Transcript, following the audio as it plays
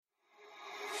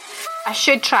I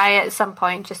should try it at some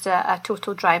point, just a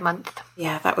total dry month.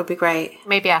 Yeah, that would be great.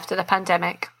 Maybe after the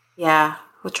pandemic. Yeah,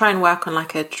 we'll try and work on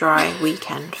like a dry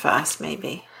weekend first,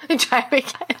 maybe. Dry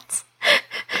weekends.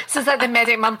 So it's like the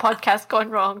Medic Mum podcast gone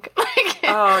wrong. Oh,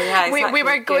 yeah, exactly. We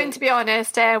were going to be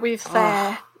honest. We've,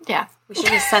 yeah. We should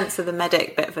just censor the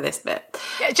medic bit for this bit.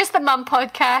 Yeah, just the mum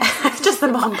podcast. Just the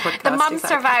mum podcast. The mum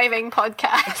surviving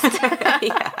podcast.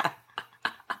 Yeah.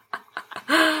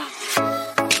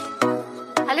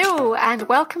 Hello, and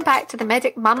welcome back to the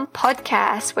Medic Mum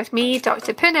podcast with me,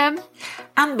 Dr. Poonam.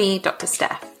 And me, Dr.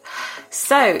 Steph.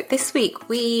 So this week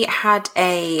we had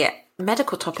a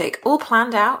medical topic all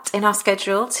planned out in our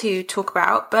schedule to talk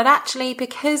about, but actually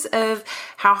because of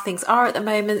how things are at the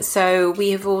moment, so we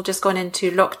have all just gone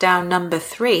into lockdown number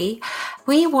 3,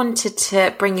 we wanted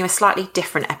to bring you a slightly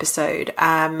different episode.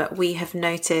 We have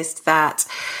noticed that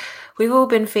we've all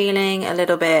been feeling a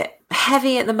little bit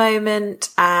heavy at the moment,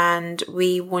 and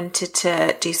we wanted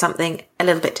to do something a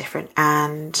little bit different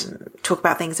and talk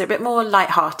about things that are a bit more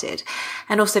lighthearted.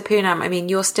 And also, Poonam, I mean,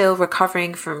 you're still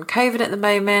recovering from COVID at the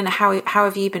moment. How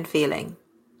have you been feeling?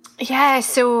 Yeah,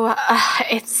 so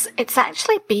it's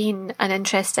actually been an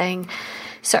interesting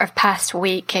sort of past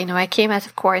week. You know, I came out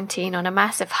of quarantine on a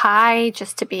massive high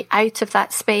just to be out of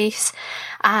that space,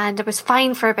 and I was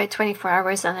fine for about 24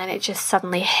 hours, and then it just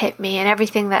suddenly hit me, and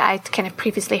everything that I'd kind of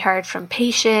previously heard from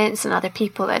patients and other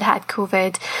people that had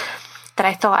COVID that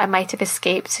I thought I might have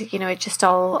escaped, you know, it just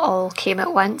all came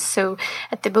at once. So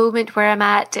at the moment where I'm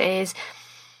at is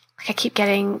I keep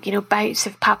getting, you know, bouts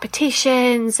of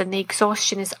palpitations, and the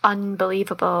exhaustion is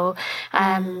unbelievable.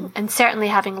 And certainly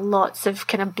having lots of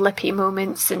kind of blippy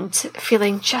moments and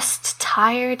feeling just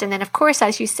tired. And then, of course,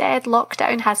 as you said,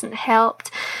 lockdown hasn't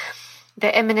helped.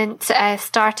 The imminent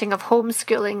starting of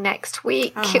homeschooling next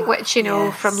week, which, you know,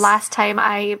 from last time,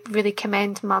 I really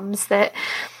commend mums that,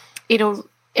 you know,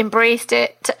 embraced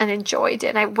it and enjoyed it.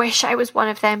 And I wish I was one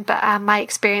of them, but my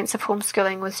experience of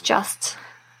homeschooling was just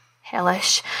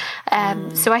hellish.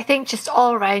 So I think just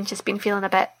all around just been feeling a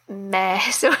bit meh.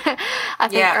 So I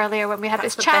think earlier when we had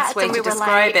this chat and we were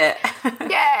like,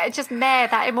 yeah, just meh,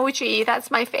 that emoji,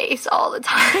 that's my face all the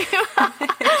time.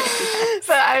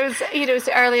 But I was, you know,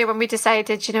 so earlier when we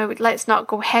decided, you know, let's not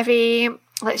go heavy,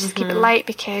 let's just keep it light,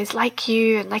 because like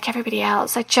you and like everybody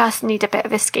else, I just need a bit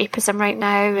of escapism right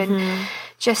now, and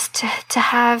just to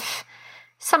have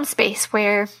some space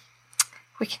where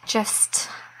we can just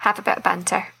have a bit of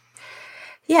banter.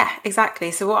 Yeah,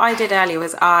 exactly. So what I did earlier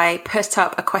was I put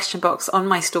up a question box on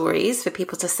my stories for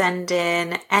people to send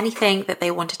in anything that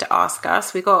they wanted to ask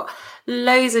us. We got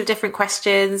loads of different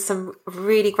questions, some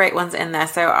really great ones in there.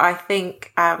 So I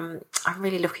think I'm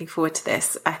really looking forward to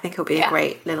this. I think it'll be a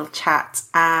great little chat.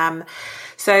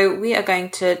 So we are going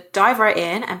to dive right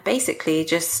in and basically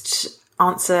just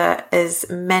answer as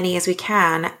many as we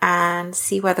can and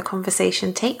see where the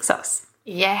conversation takes us.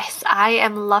 Yes, I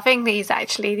am loving these,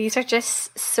 actually. These are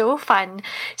just so fun.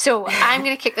 So I'm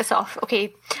going to kick this off.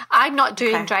 Okay, I'm not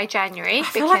doing Dry January. I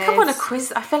feel like I'm on a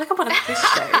quiz. I feel like I'm on a quiz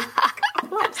show.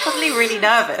 I'm like suddenly really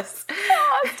nervous.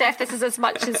 Oh, Steph, this is as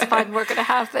much as fun we're going to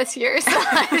have this year. So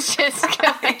let's just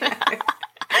go.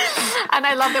 And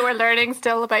I love that we're learning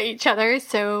still about each other.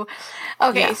 So,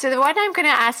 okay, so the one I'm going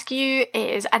to ask you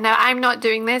is, and now I'm not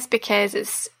doing this because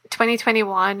it's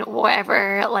 2021,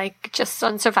 whatever, like just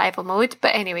on survival mode.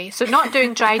 But anyway, so not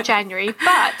doing Dry January,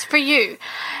 but for you,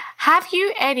 have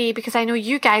you any, because I know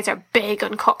you guys are big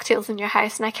on cocktails in your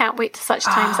house, and I can't wait to such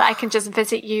times that I can just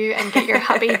visit you and get your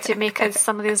hubby to make us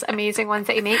some of those amazing ones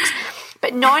that he makes.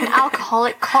 But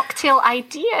non-alcoholic cocktail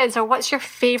ideas, or what's your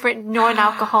favourite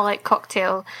non-alcoholic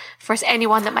cocktail for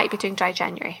anyone that might be doing Dry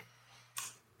January?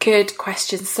 Good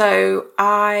question. So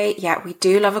we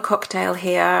do love a cocktail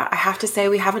here. I have to say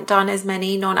we haven't done as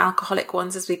many non-alcoholic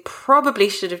ones as we probably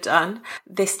should have done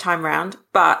this time round.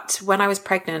 But when I was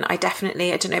pregnant, I don't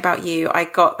know about you, I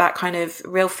got that kind of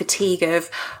real fatigue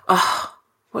of,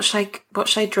 what should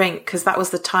I drink? Because that was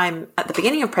the time at the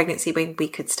beginning of pregnancy when we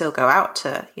could still go out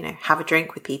to, you know, have a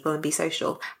drink with people and be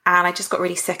social. And I just got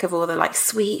really sick of all the like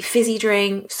sweet fizzy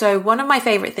drink. So one of my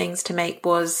favorite things to make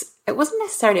it wasn't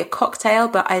necessarily a cocktail,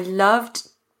 but I loved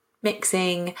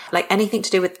mixing like anything to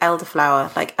do with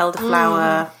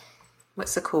elderflower,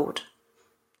 what's it called?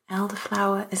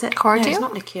 Elderflower, is it? Cordial? No, it's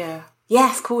not liqueur.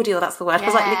 Yes, cordial, that's the word. Yeah. I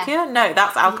was like, liqueur? No,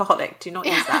 that's alcoholic. Do not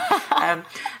use that.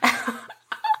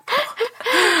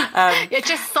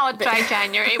 Just sod Dry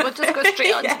January. We'll just go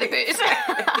straight on to the booze.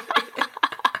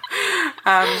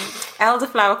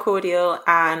 elderflower cordial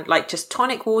and like just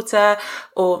tonic water,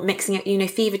 or mixing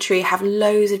it, Fever Tree have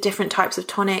loads of different types of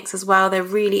tonics as well. They're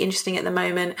really interesting at the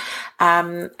moment.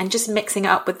 And just mixing it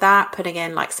up with that, putting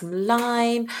in like some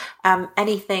lime,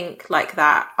 anything like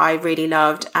that I really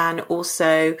loved. And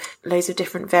also loads of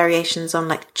different variations on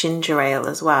like ginger ale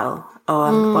as well,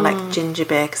 or like ginger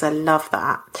beer, because I love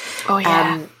that. Oh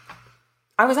yeah.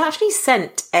 I was actually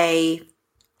sent a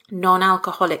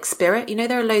non-alcoholic spirit.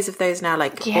 There are loads of those now,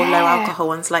 like or low alcohol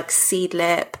ones like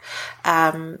Seedlip.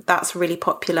 That's really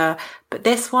popular. But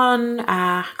this one,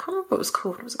 I can't remember what it was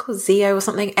called. Was it called Zio or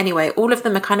something? Anyway, all of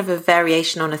them are kind of a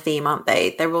variation on a theme, aren't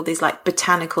they? They're all these like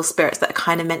botanical spirits that are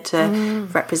kind of meant to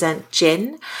represent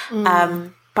gin.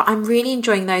 But I'm really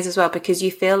enjoying those as well, because you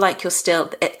feel like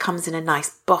it comes in a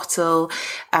nice bottle.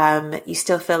 You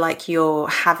still feel like you're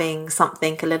having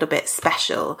something a little bit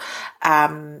special.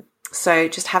 So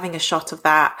just having a shot of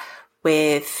that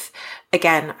with,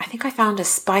 again, I think I found a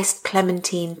spiced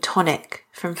clementine tonic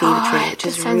from Fever Tree, which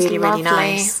is really, really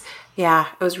nice. Yeah,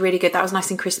 it was really good. That was nice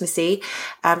and Christmassy.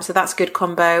 So that's a good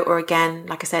combo. Or again,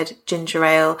 like I said, ginger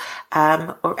ale,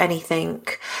 or anything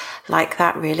like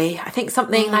that, really. I think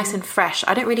something nice and fresh.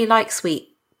 I don't really like sweet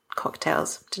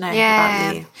cocktails. Don't know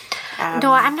about you.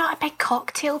 No, I'm not a big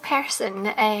cocktail person.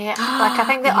 Like I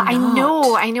think that I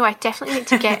know. I definitely need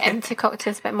to get into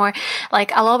cocktails a bit more.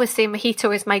 Like I'll always say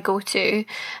mojito is my go-to,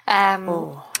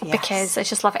 because I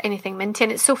just love anything minty.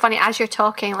 And it's so funny, as you're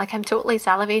talking, like I'm totally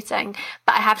salivating,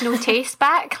 but I have no taste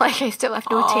back. Like I still have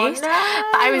no taste. No.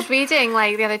 But I was reading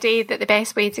like the other day that the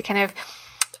best way to kind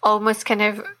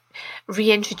of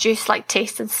reintroduce like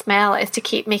taste and smell is to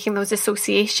keep making those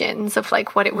associations of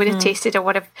like what it would have tasted or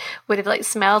what would have like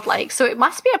smelled like. So it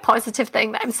must be a positive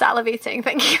thing that I'm salivating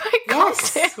thinking about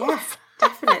cocktails. Yes,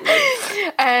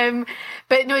 definitely.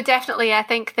 But no, definitely I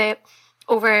think that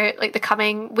over like the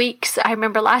coming weeks, I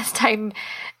remember last time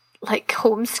like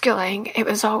homeschooling, it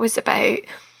was always about,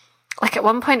 like at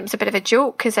one point it was a bit of a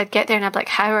joke, because I'd get there and I'd be like,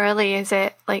 how early is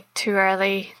it? Like too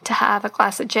early to have a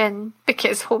glass of gin?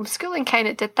 Because homeschooling kind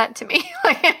of did that to me.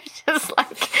 Like it was just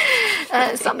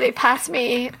like, somebody pass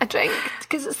me a drink,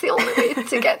 because it's the only way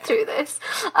to get through this.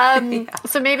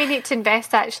 So maybe need to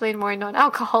invest actually in more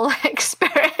non-alcoholic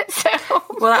spirits.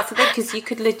 Well, that's the thing, because you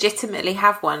could legitimately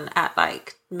have one at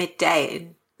like midday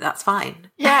and that's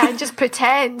fine. Yeah, and just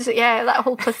pretend, that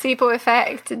whole placebo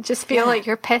effect, and just feel like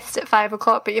you're pissed at 5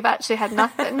 o'clock, but you've actually had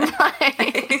nothing.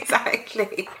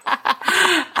 Exactly.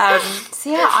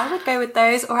 So yeah, I would go with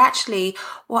those. Or actually,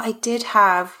 what I did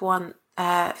have one,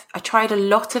 I tried a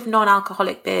lot of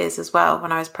non-alcoholic beers as well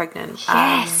when I was pregnant.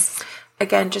 Yes.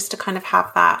 Again, just to kind of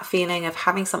have that feeling of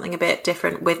having something a bit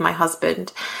different with my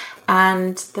husband.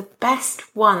 And the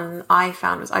best one I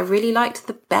found was, I really liked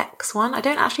the Beck's one. I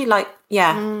don't actually like,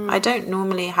 I don't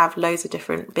normally have loads of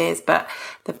different beers, but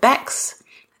the Beck's,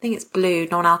 I think it's blue,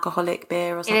 non-alcoholic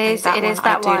beer or something. It is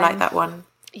that I one. do like that one.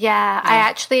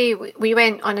 Yeah, we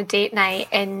went on a date night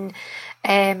in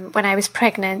when I was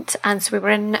pregnant, and so we were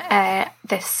in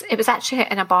it was actually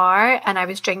in a bar, and I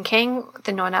was drinking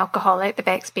the non-alcoholic, the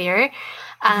Beck's beer,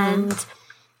 and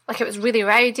like it was really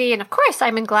rowdy, and of course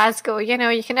I'm in Glasgow,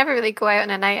 you can never really go out on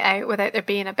a night out without there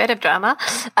being a bit of drama.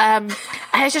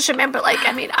 I just remember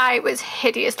I was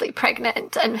hideously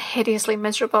pregnant and hideously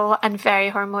miserable and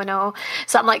very hormonal,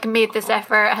 so I'm like made this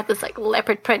effort. I had this like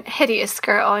leopard print hideous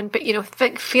skirt on, but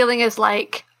feeling as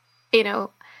like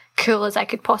cool as I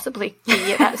could possibly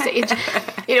be at that stage,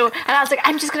 and I was like,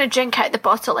 I'm just going to drink out the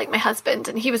bottle like my husband,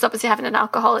 and he was obviously having an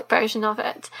alcoholic version of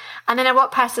it. And then I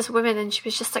walked past this woman, and she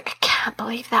was just like, I can't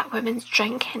believe that woman's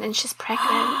drinking and she's pregnant.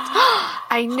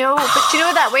 I know, but do you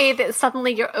know that way that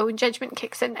suddenly your own judgment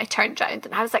kicks in? I turned around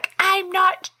and I was like, I'm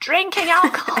not drinking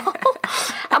alcohol.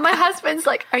 And my husband's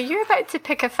like, are you about to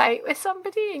pick a fight with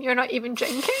somebody and you're not even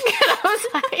drinking? And I was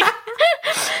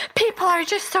like, people are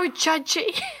just so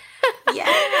judgy. Yeah,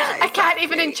 exactly. I can't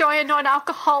even enjoy a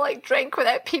non-alcoholic drink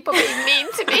without people being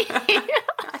mean to me.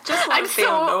 I just want I'm to feel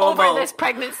so normal. over this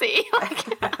pregnancy.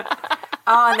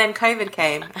 And then COVID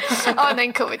came. And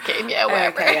then COVID came. Yeah,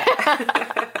 whatever. Okay,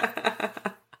 yeah.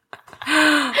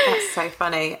 That's so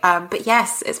funny. But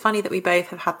yes, it's funny that we both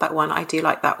have had that one. I do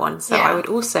like that one, so I would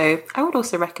also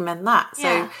recommend that.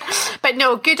 So, but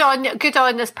no, good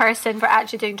on this person for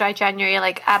actually doing Dry January.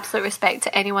 Like, absolute respect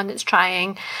to anyone that's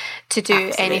trying to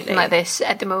do anything like this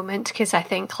at the moment, because I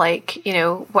think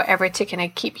whatever to kind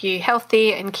of keep you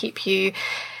healthy and keep you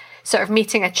sort of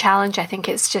meeting a challenge, I think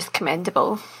it's just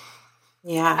commendable.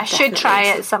 Yeah, I should try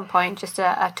it at some point, just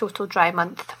a total dry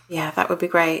month. Yeah, that would be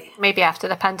great. Maybe after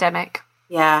the pandemic.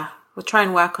 Yeah, we'll try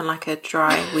and work on like a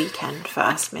dry weekend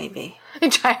first, maybe.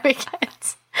 Dry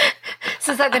weekend.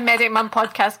 So it's like the Medic Mum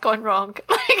podcast gone wrong.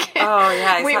 Oh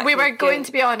yeah, exactly. we were going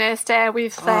to be honest.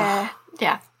 We've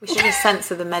yeah. We should have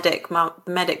censored the medic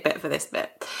bit for this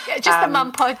bit. Yeah, just the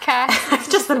mum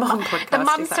podcast. Just the mum podcast. The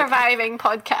mum surviving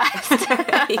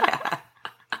podcast.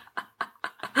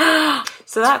 Yeah.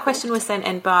 So that question was sent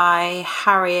in by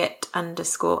Harriet_M.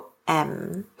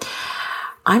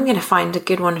 I'm going to find a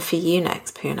good one for you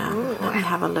next, Puna. Ooh. Let me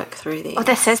have a look through these. Oh,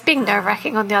 this is being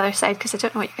nerve-wracking on the other side because I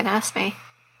don't know what you're going to ask me.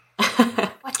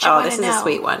 Oh, this is a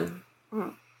sweet one.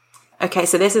 Mm. Okay,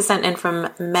 so this is sent in from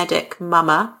Medic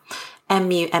Mumma,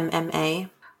 MUMMA.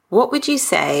 What would you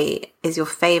say is your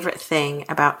favourite thing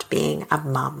about being a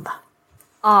mum?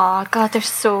 Oh, God, there's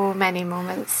so many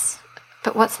moments.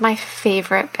 But what's my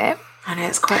favourite bit? I know,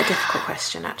 it's quite a difficult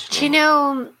question, actually. Do you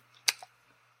know,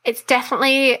 it's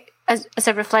definitely as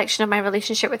a reflection of my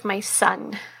relationship with my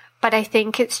son. But I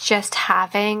think it's just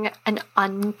having an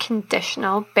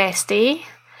unconditional bestie.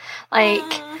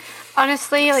 Like,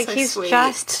 honestly, like, so he's sweet.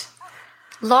 Just...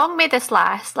 Long may this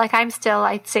last. Like, I'd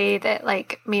say that,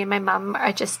 like, me and my mum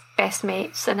are just best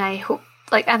mates, and I hope,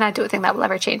 like, and I don't think that will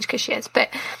ever change because she is, but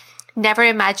never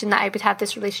imagined that I would have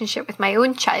this relationship with my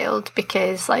own child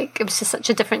because, like, it was just such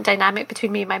a different dynamic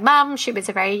between me and my mum. She was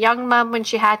a very young mum when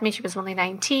she had me. She was only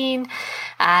 19,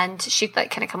 and she'd,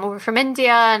 like, kind of come over from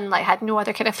India and, like, had no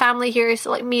other kind of family here.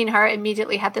 So, like, me and her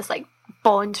immediately had this, like,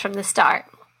 bond from the start.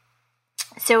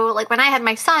 So, like, when I had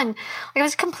my son, like, it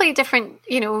was a completely different,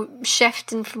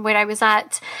 shift in from where I was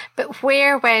at. But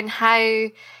where, when, how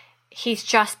he's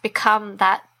just become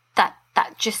that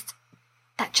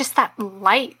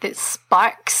light that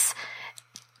sparks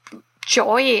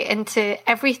joy into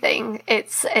everything.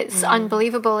 It's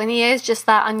unbelievable. And he is just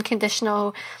that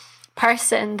unconditional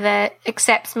person that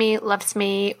accepts me, loves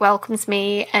me, welcomes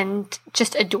me, and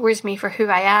just adores me for who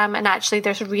I am. And actually,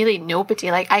 there's really nobody.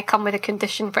 Like, I come with a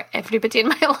condition for everybody in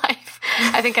my life.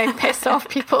 I think I piss off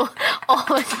people all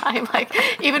the time. Like,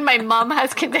 even my mum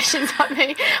has conditions on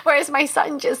me, whereas my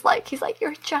son just, like, he's like,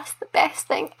 you're just the best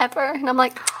thing ever. And I'm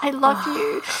like, I love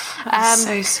you. That's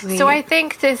so sweet. So I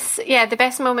think the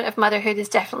best moment of motherhood is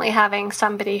definitely having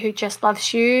somebody who just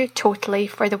loves you totally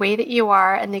for the way that you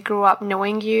are, and they grow up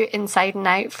knowing you inside and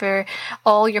out for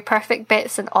all your perfect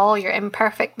bits and all your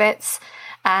imperfect bits,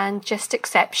 and just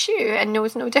accepts you and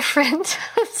knows no different.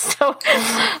 So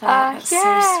that's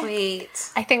so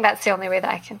sweet. I think that's the only way that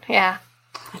I can. I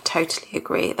totally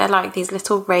agree. They're like these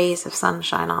little rays of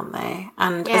sunshine, aren't they?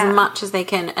 And as much as they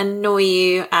can annoy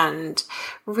you and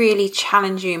really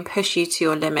challenge you and push you to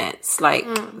your limits, like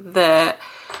the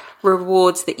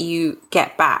rewards that you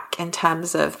get back in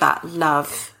terms of that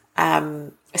love,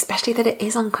 especially that it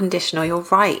is unconditional. You're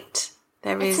right.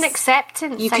 It's an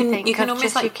acceptance. You can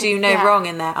almost do no wrong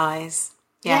in their eyes.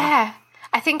 Yeah.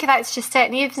 I think that's just it.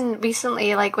 And even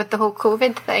recently, like with the whole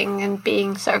COVID thing and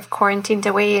being sort of quarantined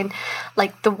away, and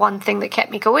like the one thing that kept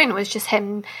me going was just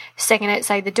him singing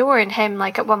outside the door, and him,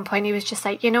 like, at one point he was just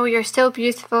like, you're still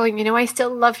beautiful, and I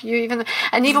still love you, even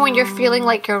when you're feeling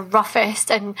like you're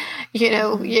roughest and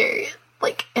you're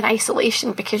like in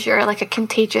isolation because you're like a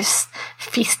contagious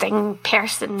feasting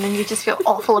person and you just feel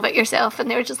awful about yourself, and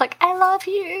they were just like, I love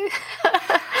you.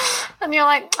 And you're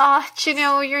like,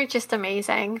 you're just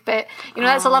amazing. But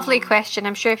that's a lovely question.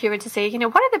 I'm sure if you were to say,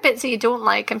 what are the bits that you don't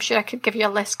like, I'm sure I could give you a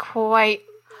list quite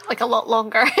like a lot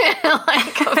longer.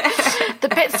 Like the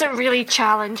bits that really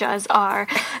challenge us are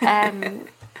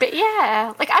but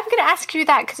yeah, like, I'm going to ask you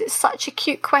that because it's such a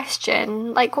cute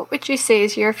question. Like, what would you say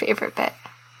is your favourite bit?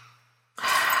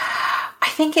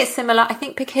 I think it's similar. I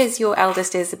think because your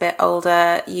eldest is a bit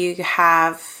older, you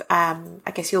have,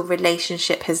 I guess your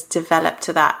relationship has developed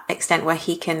to that extent where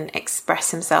he can express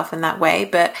himself in that way.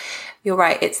 But you're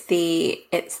right. It's the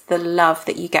love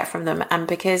that you get from them. And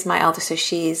because my eldest, so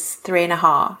she's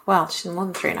 3.5. Well, she's more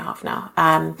than 3.5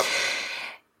 now.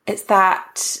 It's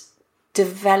that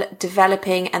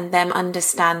developing and them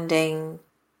understanding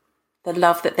the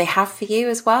love that they have for you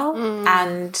as well.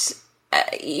 And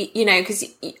because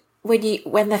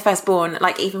when they're first born,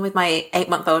 like even with my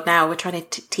 8-month-old now, we're trying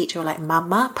to teach her, like,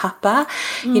 mama, papa,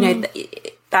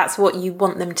 that's what you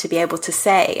want them to be able to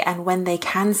say. And when they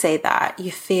can say that, you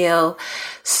feel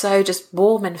so just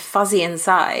warm and fuzzy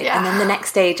inside. And then the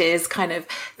next stage is kind of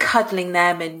cuddling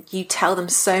them, and you tell them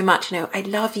so much, I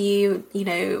love you,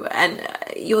 and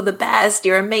you're the best,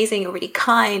 you're amazing, you're really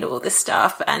kind, all this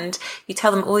stuff. And you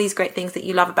tell them all these great things that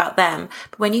you love about them.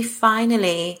 But when you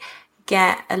finally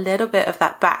get a little bit of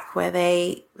that back where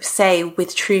they say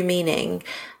with true meaning,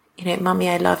 mummy,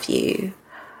 I love you,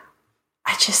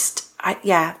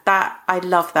 I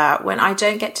love that. When I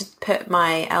don't get to put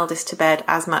my eldest to bed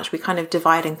as much, we kind of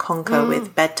divide and conquer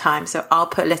with bedtime. So I'll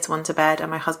put little one to bed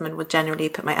and my husband would generally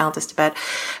put my eldest to bed.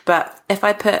 But if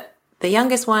I put the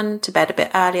youngest one to bed a bit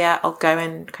earlier, I'll go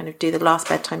and kind of do the last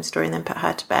bedtime story and then put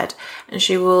her to bed. And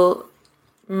she will,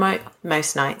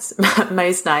 most nights,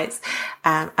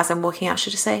 as I'm walking out,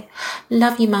 she'll just say,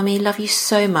 "Love you, mummy, love you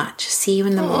so much. See you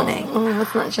in the morning." Oh,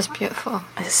 isn't that just beautiful?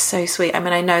 It's so sweet. I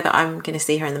mean, I know that I'm going to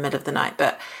see her in the middle of the night,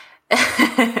 but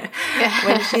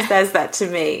when she says that to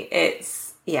me,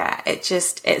 it's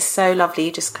so lovely.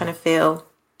 You just kind of feel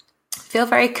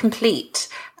very complete.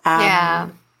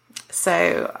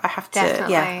 So I have to,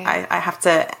 Definitely. I have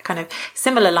to kind of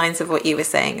similar lines of what you were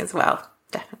saying as well.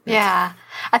 Definitely. Yeah.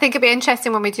 I think it'd be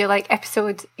interesting when we do like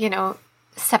episode,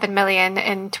 7 million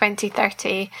in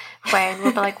 2030, when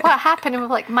we'll be like, what happened? And we'll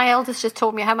be like, my eldest just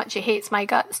told me how much he hates my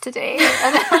guts today.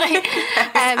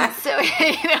 And so,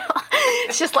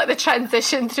 it's just like the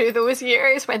transition through those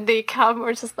years when they come,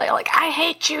 we're just like, I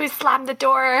hate you, slam the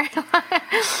door.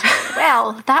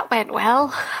 Well, that went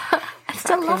well. I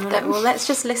still love them. Well, let's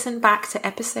just listen back to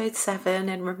episode 7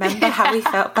 and remember how we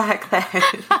felt back then.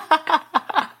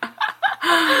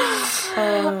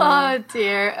 Oh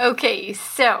dear. Okay,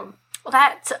 so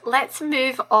let's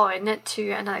move on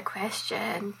to another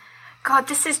question. God,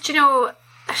 this is, there's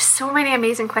so many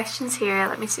amazing questions here.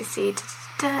 Let me see.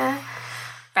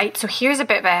 Right, so here's a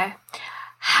bit of a,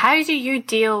 how do you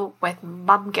deal with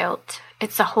mum guilt?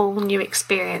 It's a whole new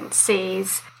experience,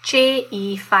 says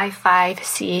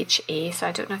JE55CHA. So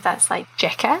I don't know if that's like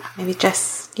Jessica. Maybe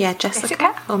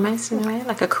Jessica, almost in a way,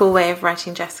 like a cool way of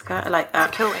writing Jessica. I like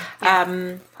that. Cool way. Yeah.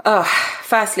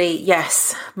 Firstly,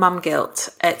 yes, mum guilt.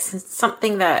 It's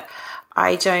something that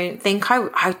I don't think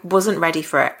I wasn't ready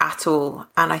for it at all.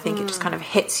 And I think it just kind of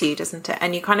hits you, doesn't it?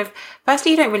 And you kind of,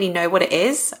 firstly, you don't really know what it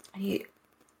is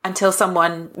until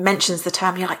someone mentions the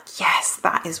term. You're like, yes,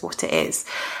 that is what it is.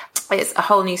 It's a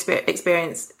whole new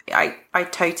experience. I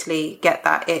totally get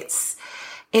that. It's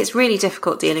really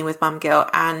difficult dealing with mum guilt.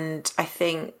 And I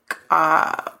think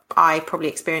I probably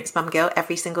experience mum guilt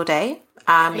every single day.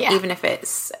 Even if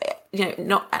it's,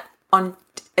 not on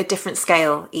a different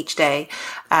scale each day.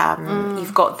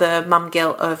 You've got the mum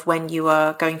guilt of when you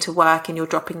are going to work and you're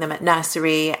dropping them at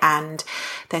nursery and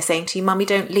they're saying to you, "Mummy,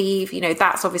 don't leave."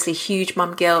 That's obviously huge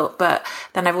mum guilt. But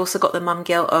then I've also got the mum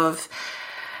guilt of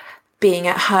being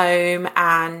at home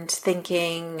and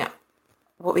thinking,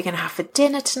 what are we going to have for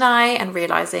dinner tonight? And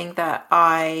realizing that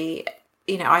I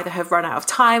either have run out of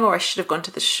time or I should have gone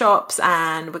to the shops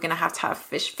and we're going to have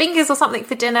fish fingers or something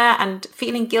for dinner, and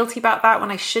feeling guilty about that when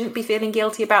I shouldn't be feeling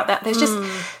guilty about that. There's just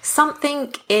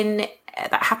something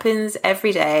that happens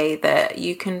every day that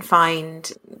you can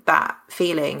find that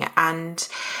feeling. And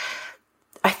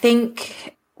I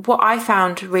think what I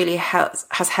found really has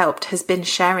helped has been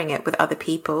sharing it with other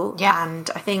people. Yeah. And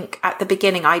I think at the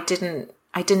beginning I didn't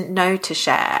know to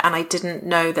share, and I didn't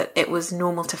know that it was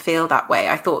normal to feel that way.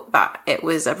 I thought that it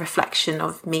was a reflection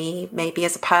of me, maybe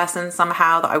as a person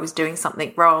somehow, that I was doing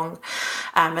something wrong,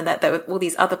 and that there were all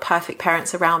these other perfect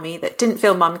parents around me that didn't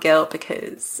feel mum guilt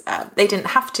because they didn't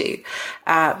have to.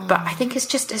 But I think it's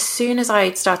just as soon as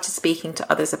I started speaking to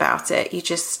others about it,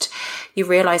 you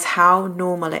realise how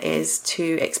normal it is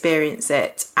to experience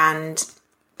it, and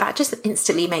that just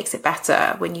instantly makes it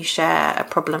better when you share a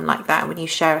problem like that, and when you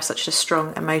share such a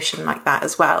strong emotion like that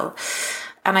as well.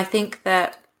 And I think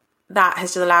that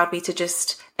has allowed me to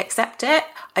just accept it.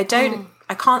 I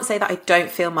can't say that I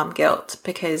don't feel mum guilt,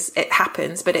 because it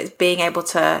happens, but it's being able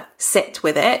to sit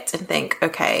with it and think,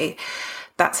 okay,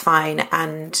 that's fine,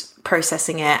 and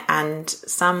processing it. And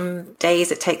some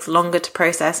days it takes longer to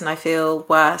process and I feel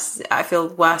worse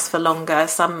for longer.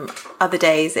 Some other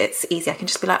days it's easy. I can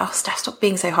just be like, oh, stop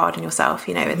being so hard on yourself.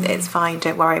 It's fine.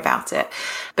 Don't worry about it.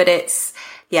 But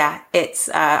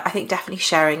I think definitely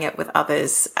sharing it with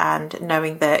others and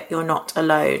knowing that you're not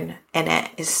alone in it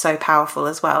is so powerful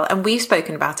as well. And we've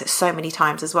spoken about it so many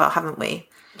times as well, haven't we?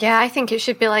 Yeah, I think it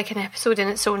should be like an episode in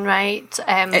its own right.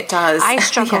 It does. I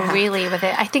struggle really with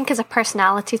it. I think as a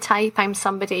personality type, I'm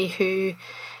somebody who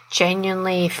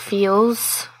genuinely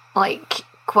feels like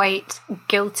quite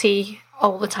guilty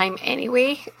all the time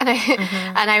anyway. And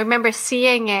I remember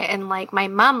seeing it in like my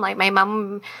mum. Like my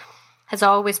mum has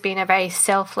always been a very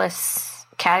selfless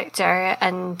character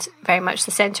and very much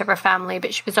the centre of her family,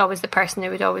 but she was always the person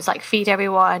who would always like feed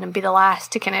everyone and be the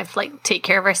last to kind of like take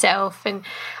care of herself. And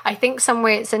I think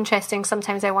somewhere it's interesting,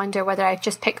 sometimes I wonder whether I've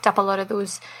just picked up a lot of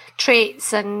those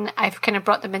traits and I've kind of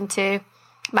brought them into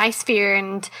my sphere,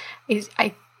 and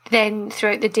then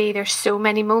throughout the day, there's so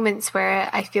many moments where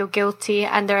I feel guilty,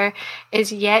 and there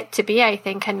is yet to be, I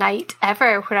think, a night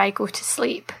ever where I go to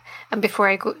sleep and before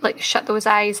I go, like, shut those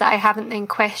eyes, that I haven't then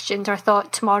questioned or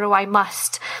thought, tomorrow I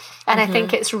must. And I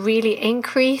think it's really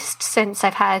increased since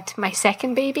I've had my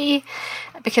second baby,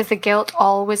 because the guilt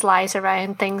always lies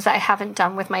around things that I haven't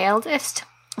done with my eldest.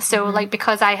 So like,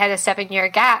 because I had a 7-year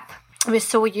gap, I was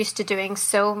so used to doing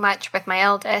so much with my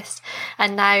eldest,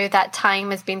 and now that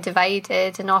time has been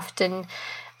divided, and often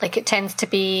like it tends to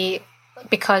be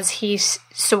because he's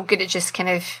so good at just kind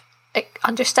of like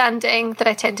understanding that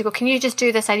I tend to go, can you just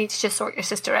do this? I need to just sort your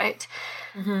sister out.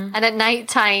 And at night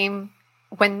time,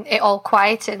 when it all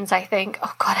quietens, I think,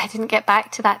 oh God, I didn't get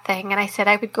back to that thing. And I said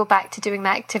I would go back to doing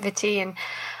that activity, and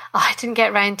I didn't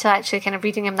get around to actually kind of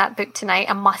reading him that book tonight.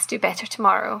 I must do better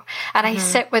tomorrow. And I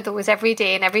sit with those every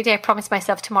day, and every day I promise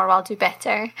myself tomorrow I'll do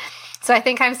better. So I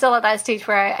think I'm still at that stage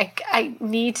where I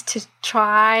need to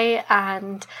try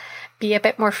and be a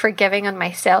bit more forgiving on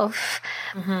myself.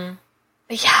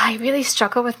 Yeah, I really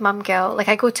struggle with mum guilt. Like,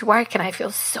 I go to work and I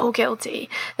feel so guilty.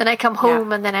 Then I come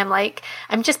home and then I'm like,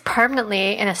 I'm just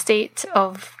permanently in a state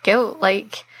of guilt.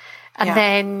 Like, and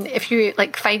then if you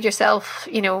like find yourself,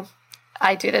 you know,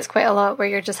 I do this quite a lot, where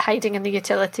you're just hiding in the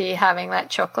utility, having that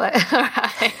chocolate or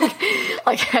having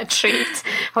like a treat,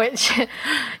 which,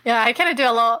 yeah, I kind of do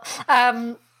a lot.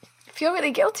 Feel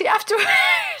really guilty afterwards.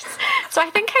 So I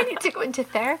think I need to go into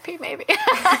therapy maybe.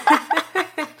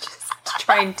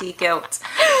 Try and de-guilt.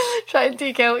 Try and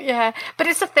de-guilt, yeah. But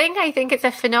it's a thing, I think it's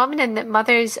a phenomenon that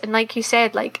mothers, and like you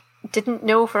said, like, didn't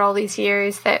know for all these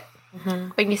years, that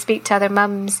when you speak to other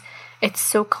mums, it's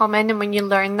so common, and when you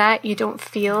learn that, you don't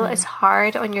feel as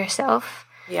hard on yourself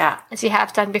as you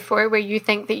have done before, where you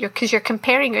think that because you're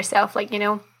comparing yourself, like, you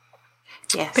know,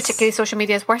 particularly social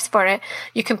media is worse for it.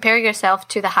 You compare yourself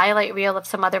to the highlight reel of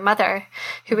some other mother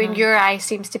who in your eyes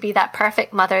seems to be that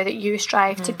perfect mother that you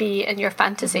strive to be in your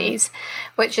fantasies,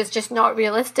 which is just not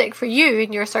realistic for you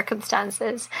in your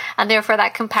circumstances. And therefore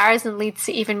that comparison leads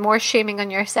to even more shaming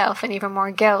on yourself and even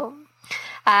more guilt.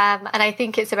 And I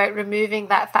think it's about removing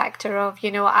that factor of,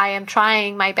 you know, I am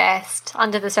trying my best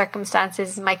under the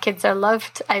circumstances. My kids are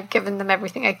loved. I've given them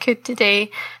everything I could today.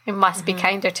 I must be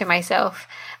kinder to myself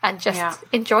and just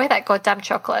enjoy that goddamn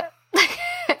chocolate.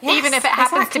 Even if it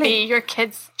happens to be your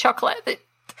kids' chocolate,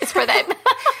 it's for them.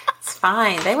 It's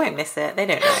fine. They won't miss it. They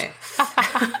don't know.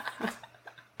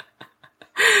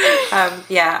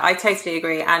 Yeah, I totally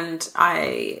agree, and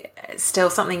it's still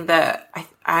something that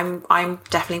I'm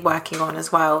definitely working on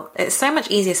as well. It's so much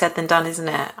easier said than done, isn't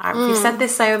it? We've said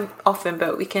this so often,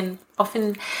 but we can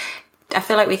often, I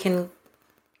feel like we can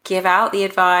give out the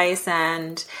advice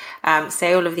and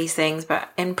say all of these things, but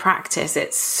in practice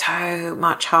it's so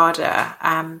much harder.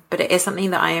 But it is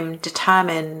something that I am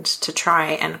determined to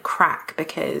try and crack,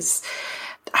 because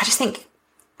I just think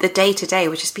the day-to-day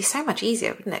would just be so much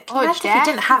easier, wouldn't it? Can you imagine if you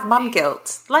didn't have mum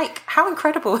guilt? Like, how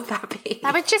incredible would that be?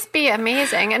 That would just be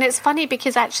amazing. And it's funny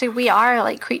because actually we are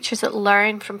like creatures that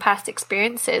learn from past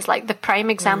experiences, like the prime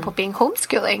example being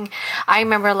homeschooling. I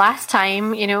remember last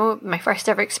time, you know, my first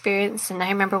ever experience, and I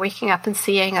remember waking up and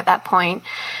seeing at that point,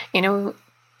 you know,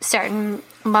 certain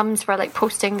mums were like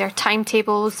posting their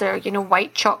timetables or, you know,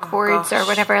 white chalkboards or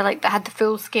whatever, like that had the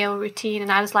full scale routine.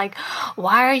 And I was like,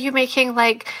 why are you making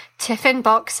like tiffin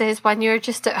boxes when you're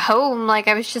just at home? Like,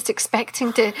 I was just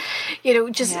expecting to, you know,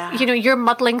 just, you know, you're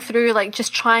muddling through, like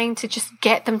just trying to just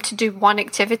get them to do one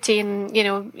activity. And, you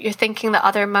know, you're thinking that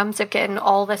other mums are getting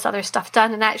all this other stuff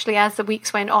done. And actually, as the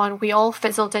weeks went on, we all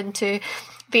fizzled into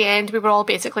the end. We were all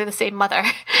basically the same mother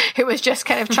who was just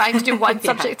kind of trying to do one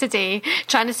subject a day,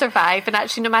 trying to survive. And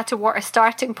actually, no matter what our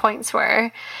starting points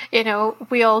were, you know,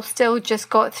 we all still just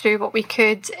got through what we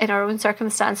could in our own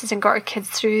circumstances and got our kids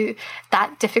through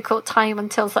that difficult time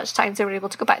until such times they were able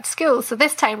to go back to school. So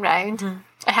this time round,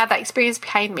 I have that experience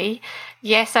behind me.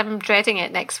 Yes, I'm dreading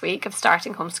it next week of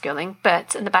starting homeschooling,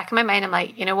 but in the back of my mind, I'm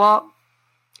like, you know what?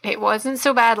 It wasn't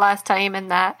so bad last time in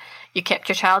that you kept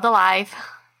your child alive.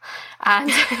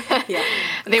 And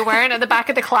they weren't at the back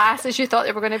of the class as you thought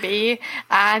they were going to be.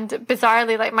 And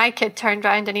bizarrely, like, my kid turned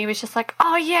around and he was just like,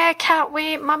 oh yeah, can't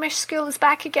wait, mummish school is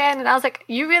back again. And I was like,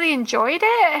 you really enjoyed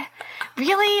it?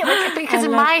 Really? Like, because in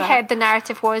my head the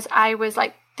narrative was I was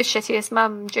like the shittiest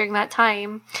mum during that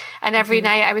time, and every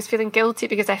night I was feeling guilty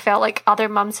because I felt like other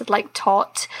mums had like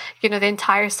taught, you know, the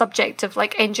entire subject of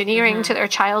like engineering to their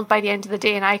child by the end of the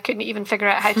day, and I couldn't even figure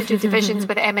out how to do divisions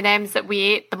with M&Ms, that we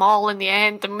ate them all in the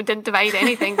end and we didn't divide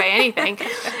anything by anything,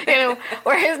 you know.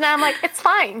 Whereas now I'm like, it's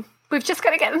fine, we've just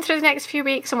got to get them through the next few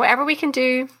weeks, and whatever we can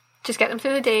do, just get them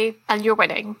through the day and you're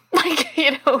winning. Like,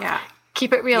 you know,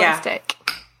 keep it realistic.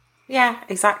 Yeah,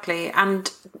 exactly. And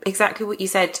exactly what you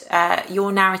said,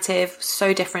 your narrative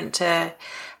so different to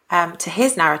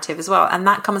his narrative as well. And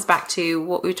that comes back to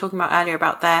what we were talking about earlier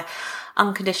about their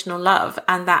unconditional love,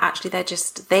 and that actually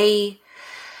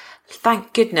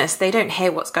thank goodness they don't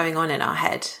hear what's going on in our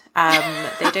head.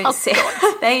 They don't see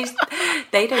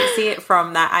they don't see it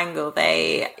from that angle.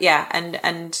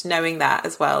 And knowing that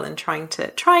as well, and trying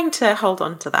to hold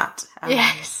on to that.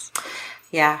 Yes.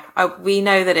 Yeah, we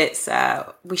know that it's.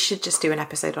 We should just do an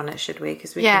episode on it, should we?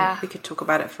 Because we could talk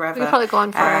about it forever. We could probably go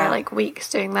on for like weeks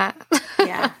doing that.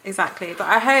 Yeah, exactly. But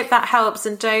I hope that helps,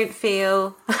 and don't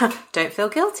feel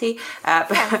guilty.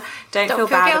 But don't feel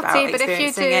bad about but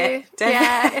experiencing if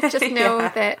you do, just know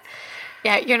that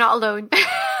you're not alone.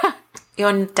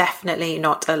 You're definitely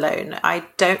not alone. I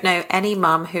don't know any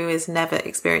mum who has never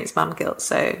experienced mum guilt.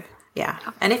 So. Yeah.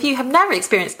 And if you have never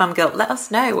experienced mum guilt, let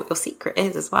us know what your secret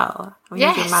is as well. We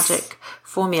need your magic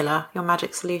formula, your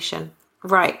magic solution.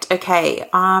 Right. Okay.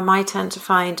 My turn to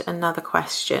find another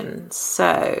question.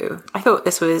 So I thought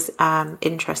this was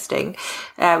interesting.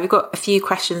 We've got a few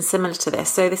questions similar to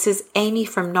this. So this is Amy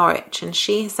from Norwich, and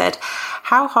she said,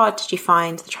 how hard did you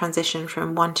find the transition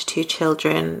from 1 to 2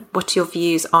 children? What are your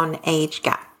views on age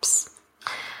gaps?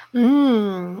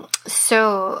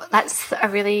 So that's a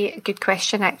really good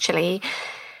question, actually.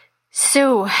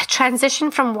 So transition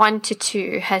from 1 to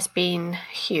 2 has been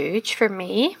huge for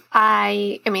me.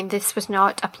 I mean, this was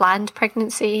not a planned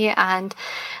pregnancy, and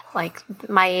like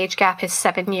my age gap is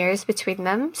 7 years between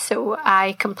them. So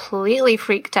I completely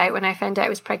freaked out when I found out I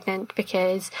was pregnant,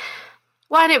 because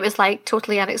one, it was like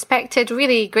totally unexpected,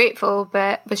 really grateful,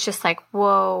 but was just like,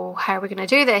 whoa, how are we going to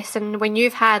do this? And when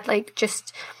you've had like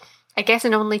just, I guess,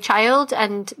 an only child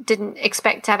and didn't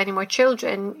expect to have any more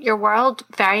children, your world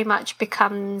very much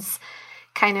becomes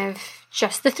kind of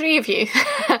just the three of you.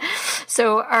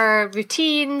 So our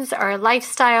routines, our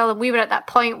lifestyle, and we were at that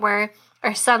point where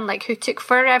our son, like, who took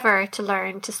forever to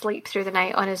learn to sleep through the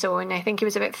night on his own. I think he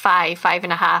was about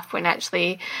 5.5 when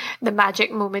actually the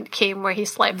magic moment came where he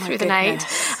slept through the night.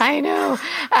 I know.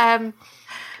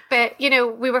 But, you know,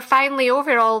 we were finally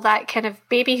over all that kind of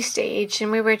baby stage,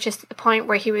 and we were just at the point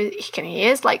where he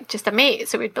is like just a mate.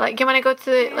 So we'd be like, you want to go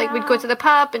to we'd go to the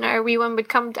pub, and our wee one would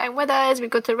come down with us. We'd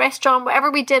go to the restaurant,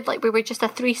 whatever we did, like we were just a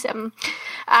threesome.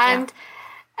 And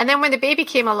then when the baby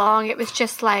came along, it was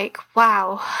just like,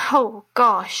 wow, oh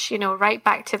gosh, you know, right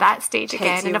back to that stage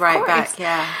again. And of course,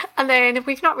 back, and then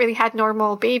we've not really had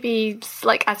normal babies,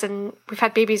 like as in we've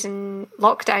had babies in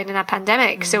lockdown and a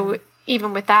pandemic. So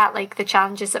even with that, like the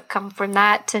challenges that come from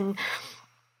that, and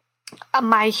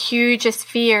my hugest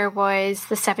fear was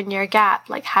the 7-year gap.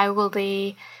 Like, how will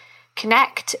they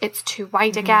connect? It's too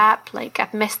wide a gap. Like,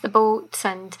 I've missed the boat,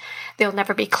 and they'll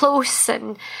never be close.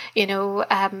 And you know,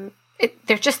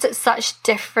 they're just at such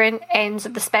different ends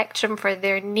of the spectrum for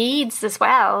their needs as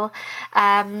well.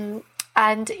 And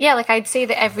yeah, like I'd say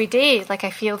that every day, like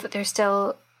I feel that there's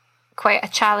still quite a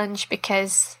challenge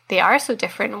because they are so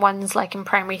different. One's like in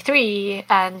primary 3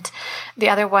 and the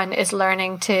other one is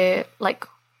learning to like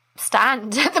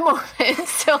stand at the moment.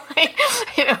 So like,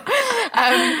 you know,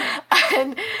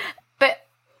 but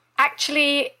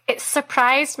actually it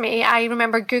surprised me. I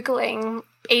remember Googling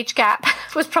age gap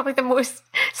was probably the most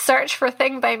searched for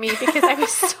thing by me because I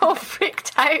was so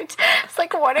freaked out. It's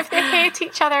like, what if they hate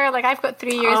each other? Like, I've got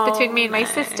 3 years between me and my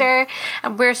sister,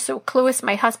 and we're so close.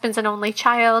 My husband's an only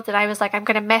child, and I was like, I'm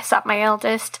going to mess up my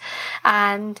eldest,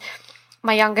 and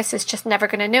my youngest is just never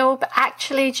going to know. But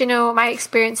actually, do you know, my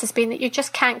experience has been that you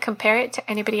just can't compare it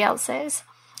to anybody else's.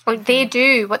 Like, they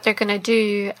do what they're going to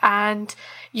do, and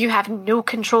you have no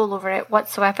control over it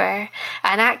whatsoever.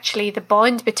 And actually the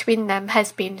bond between them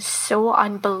has been so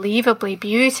unbelievably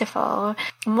beautiful,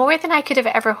 more than I could have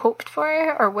ever hoped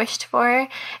for or wished for,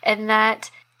 in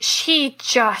that she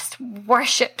just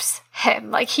worships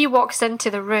him. Like, he walks into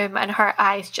the room and her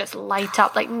eyes just light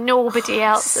up like nobody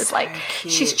else is. Like,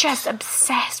 cute. She's just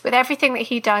obsessed with everything that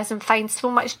he does and finds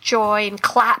so much joy and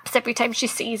claps every time she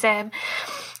sees him.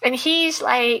 And he's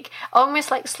like almost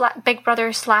like big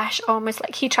brother / almost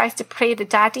like he tries to play the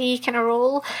daddy kind of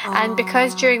role. And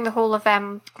because during the whole of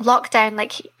lockdown,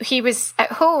 like he was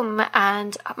at home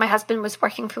and my husband was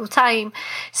working full time,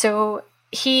 so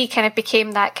he kind of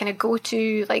became that kind of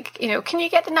go-to, like, you know, can you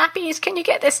get the nappies? Can you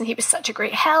get this? And he was such a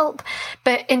great help.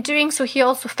 But in doing so, he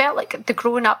also felt like the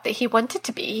grown-up that he wanted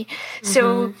to be.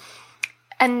 So,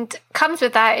 and comes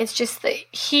with that is just that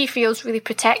he feels really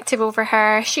protective over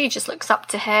her. She just looks up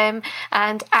to him.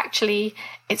 And actually,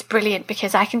 it's brilliant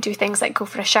because I can do things like go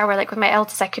for a shower. Like with my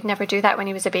eldest, I could never do that when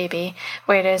he was a baby.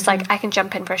 Whereas, like, I can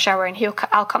jump in for a shower and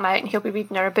I'll come out and he'll be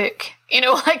reading her a book. You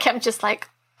know, like, I'm just like,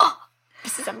 oh,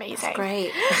 This is amazing.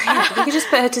 Great. If we could just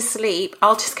put her to sleep,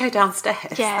 I'll just go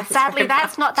downstairs. Yeah, sadly,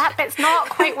 that bit's not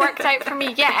quite worked out for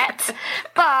me yet,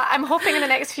 but I'm hoping in the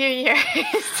next few years.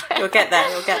 You'll get there.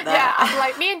 Yeah, I'm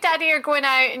like, me and Daddy are going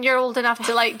out, and you're old enough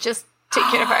to like just take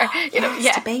care of her.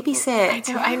 To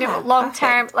babysit. I know. Long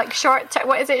term, like short term.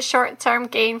 What is it? Short term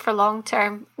gain for long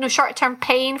term. No, short term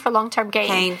pain for long term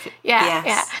gain.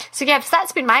 Yeah. So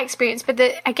that's been my experience. But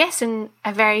I guess in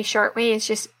a very short way, it's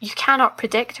just you cannot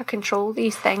predict or control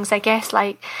these things. I guess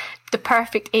like the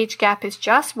perfect age gap is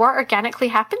just what organically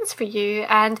happens for you,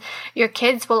 and your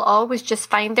kids will always just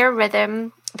find their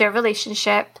rhythm, their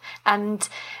relationship, and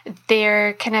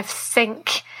their kind of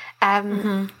sync.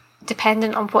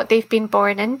 Dependent on what they've been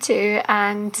born into,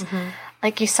 and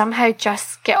like you somehow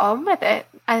just get on with it.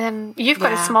 You've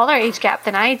got a smaller age gap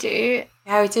than I do.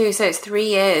 Yeah, we do. So it's 3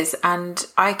 years, and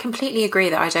I completely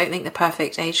agree that I don't think the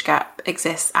perfect age gap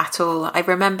exists at all. I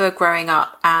remember growing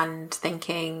up and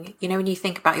thinking, you know, when you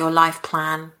think about your life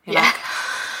plan, you're like,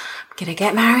 I'm going to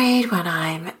get married when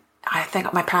I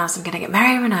think my plans, I'm going to get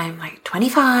married when I'm like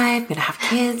 25, I'm going to have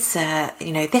kids,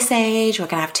 this age, we're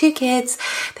going to have 2 kids,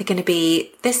 they're going to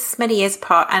be this many years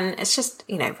apart. And it's just,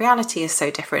 reality is so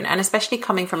different. And especially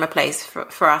coming from a place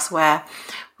for us where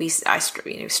I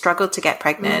struggled to get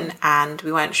pregnant and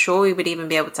we weren't sure we would even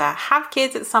be able to have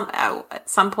kids at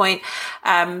some point.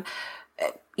 I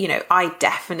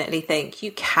definitely think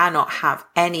you cannot have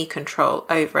any control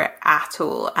over it at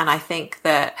all. And I think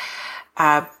that,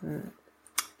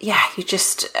 you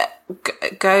just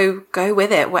go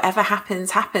with it. Whatever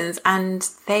happens, and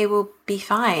they will be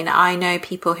fine. I know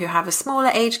people who have a smaller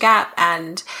age gap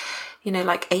and,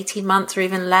 like 18 months or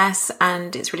even less,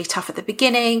 and it's really tough at the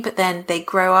beginning, but then they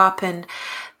grow up and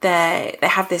they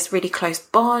have this really close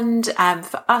bond.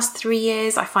 For us, 3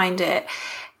 years, I find it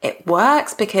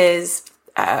works because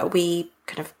we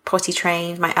kind of potty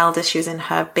trained my eldest. She was in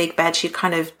her big bed. She'd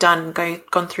kind of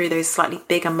gone through those slightly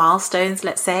bigger milestones,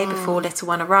 let's say, before little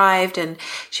one arrived, and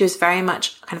she was very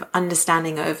much kind of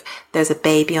understanding of there's a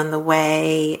baby on the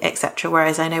way, etc.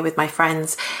 Whereas I know with my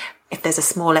friends, if there's a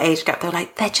smaller age gap,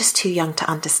 they're just too young to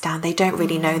understand. They don't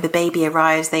really know the baby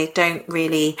arrives. They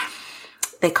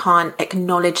can't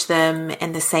acknowledge them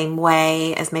in the same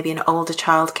way as maybe an older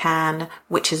child can,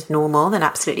 which is normal and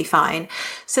absolutely fine.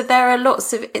 So there are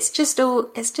lots of, it's just all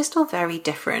very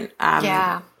different.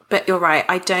 But you're right.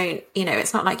 I don't,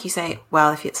 it's not like you say,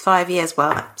 well, if it's 5 years,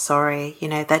 well, sorry,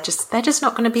 they're just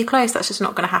not going to be close. That's just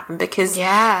not going to happen because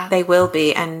they will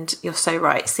be. And you're so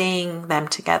right. Seeing them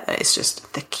together is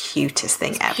just the cutest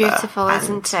thing ever. Beautiful,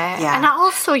 isn't it? Yeah. And I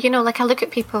also, like I look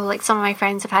at people, like some of my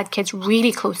friends have had kids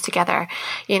really close together,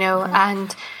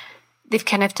 and they've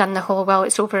kind of done the whole, well,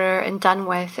 it's over and done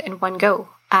with in one go.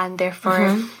 And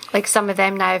therefore, like some of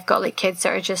them now have got like kids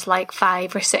that are just like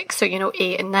 5 or 6, so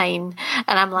 8 and 9,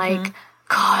 and I'm like,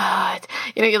 God,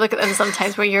 you look at them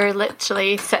sometimes where you're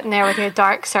literally sitting there with your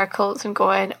dark circles and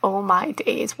going, oh my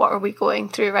days, what are we going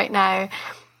through right now?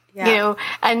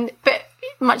 But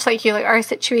much like you, like our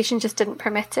situation just didn't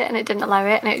permit it and it didn't allow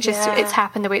it, and it's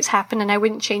happened the way it's happened, and I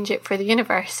wouldn't change it for the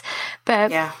universe.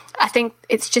 But I think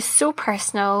it's just so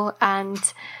personal, and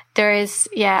there is,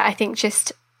 I think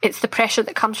just it's the pressure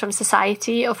that comes from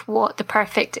society of what the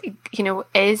perfect,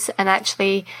 is, and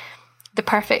actually the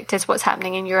perfect is what's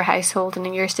happening in your household and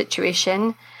in your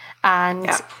situation, and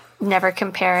never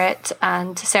compare it.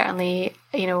 And certainly,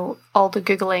 all the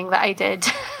Googling that I did.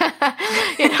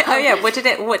 What did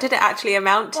it actually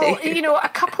amount to? Well, a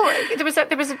couple. There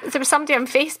was somebody on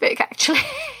Facebook actually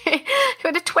who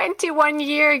had a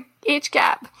 21-year age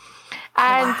gap.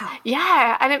 And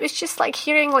and it was just like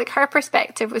hearing like her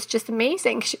perspective was just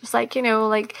amazing. She was like,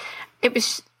 it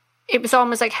was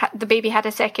almost like the baby had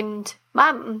a second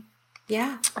mum.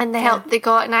 Yeah. And the help they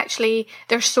got, and actually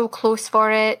they're so close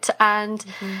for it. And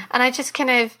I just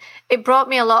it brought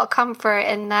me a lot of comfort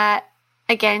in that,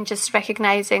 again, just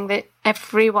recognizing that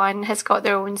everyone has got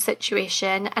their own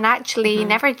situation, and actually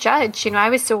never judge. I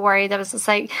was so worried. I was just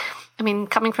like,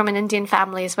 coming from an Indian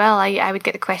family as well, I would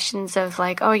get the questions of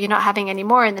like, oh, you're not having any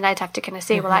more. And then I'd have to kind of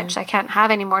say, well, actually, I can't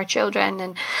have any more children.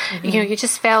 And, you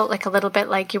just felt like a little bit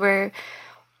like you were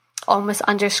almost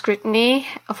under scrutiny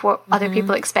of what other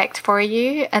people expect for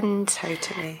you. And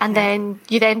totally. And then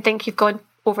you think you've gone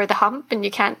over the hump and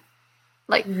you can't,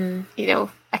 like,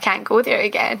 I can't go there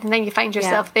again. And then you find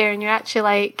yourself there and you're actually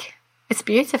like, it's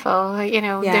beautiful,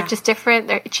 they're just different,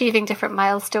 they're achieving different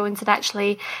milestones, and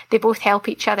actually they both help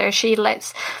each other. She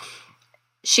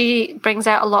brings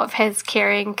out a lot of his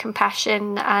caring,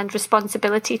 compassion and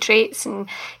responsibility traits, and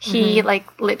he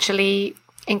like literally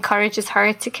encourages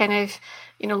her to kind of,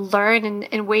 learn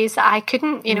in ways that I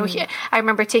couldn't. I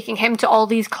remember taking him to all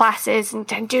these classes and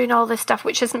doing all this stuff,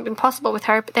 which hasn't been possible with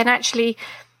her. But then actually,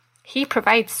 he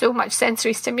provides so much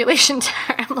sensory stimulation to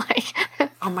her. I'm like,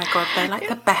 oh my God, they're like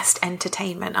the best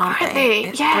entertainment, aren't they?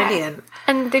 It's brilliant.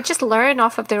 And they just learn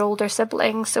off of their older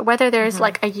siblings. So whether there's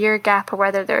like a year gap or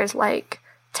whether there's like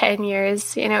 10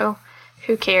 years,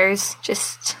 who cares?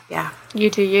 Just, you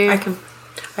do you.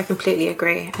 I completely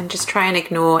agree. And just try and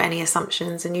ignore any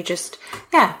assumptions, and you just,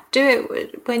 do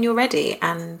it when you're ready.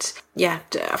 And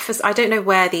I don't know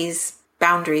where these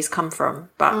boundaries come from,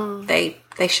 but they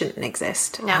shouldn't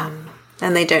exist. No.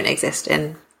 And they don't exist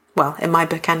in my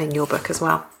book and in your book as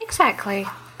well. Exactly.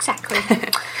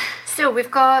 So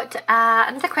we've got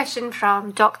another question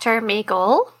from Dr.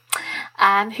 Magol,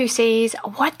 who says,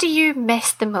 what do you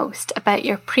miss the most about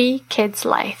your pre-kids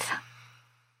life?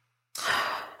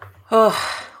 Oh,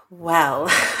 well.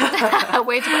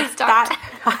 Where do I start?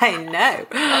 I know.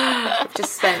 I've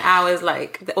just spent hours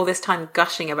like all this time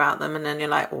gushing about them, and then you're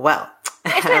like, well.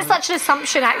 Isn't it such an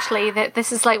assumption, actually, that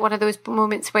this is like one of those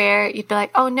moments where you'd be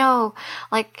like, oh no,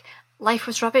 like life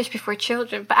was rubbish before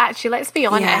children. But actually, let's be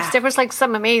honest, there was like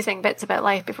some amazing bits about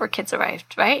life before kids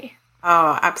arrived, right?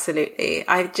 Oh, absolutely.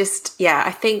 I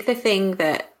think the thing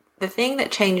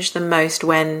that changed the most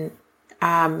when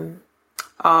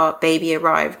our baby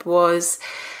arrived was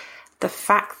the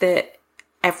fact that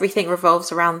everything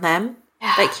revolves around them.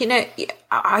 Yeah. Like,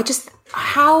 I just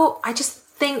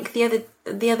think the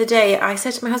other day I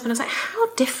said to my husband, I was like,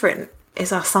 how different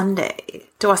is our Sunday?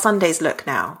 Do our Sundays look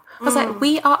now? I was like,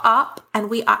 we are up and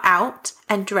we are out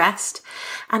and dressed,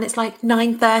 and it's like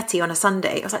 9:30 on a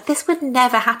Sunday. I was like, this would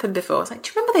never happen before. I was like, do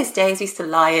you remember those days we used to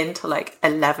lie until like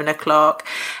 11 o'clock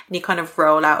and you kind of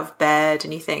roll out of bed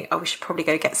and you think, oh, we should probably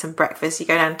go get some breakfast. You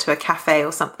go down to a cafe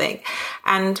or something.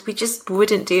 And we just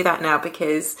wouldn't do that now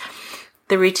because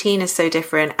the routine is so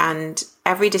different, and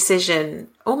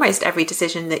almost every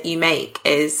decision that you make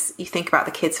is you think about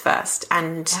the kids first,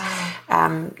 and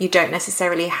you don't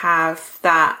necessarily have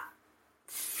that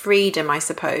freedom, I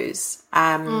suppose,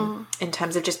 in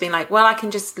terms of just being like, well, I can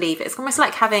just leave it. It's almost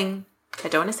like having, I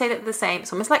don't want to say that they're the same,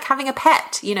 it's almost like having a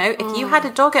pet. If you had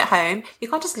a dog at home, you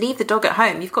can't just leave the dog at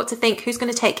home. You've got to think, who's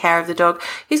going to take care of the dog,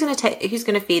 who's going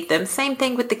to feed them. Same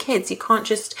thing with the kids. You can't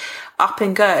just up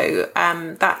and go.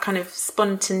 That kind of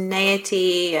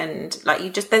spontaneity, and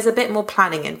like there's a bit more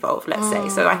planning involved, let's say.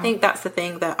 So I think that's the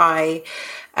thing that I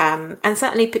and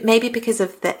certainly maybe because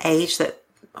of the age that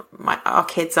our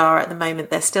kids are at the moment,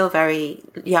 they're still very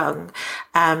young,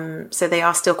 so they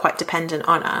are still quite dependent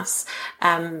on us.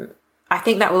 I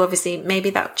think that will obviously, maybe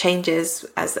that changes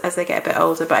as they get a bit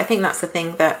older, but I think that's the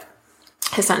thing that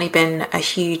has certainly been a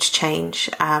huge change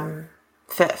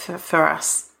for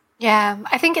us. Yeah,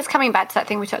 I think it's coming back to that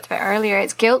thing we talked about earlier.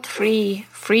 It's guilt-free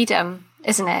freedom,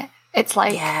 isn't it? It's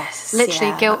like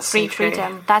literally guilt-free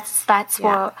freedom. That's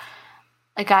what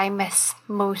like I miss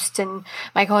most. And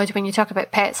my God, when you talk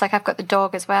about pets, like I've got the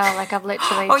dog as well. Like I've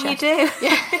literally you do?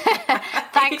 Yeah.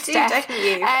 Thanks, you do, Steph. don't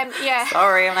you?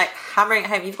 Sorry, I'm like hammering it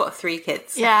home. You've got 3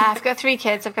 kids. Yeah, I've got 3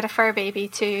 kids. I've got a fur baby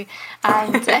too.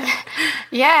 And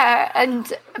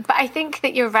but I think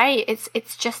that you're right.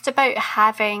 It's just about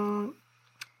having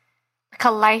like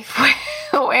a life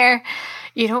where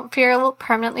you don't feel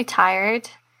permanently tired,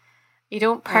 you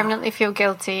don't permanently feel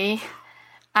guilty,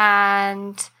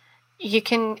 and you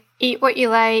can eat what you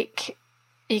like,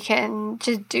 you can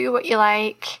just do what you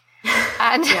like,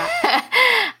 and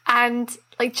and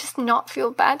like just not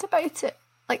feel bad about it.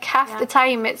 Like half the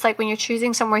time it's like when you're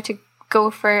choosing somewhere to go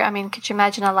for, I mean, could you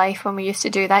imagine a life when we used to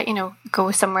do that,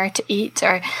 go somewhere to eat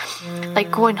or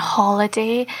like go on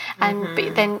holiday, and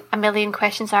but then a million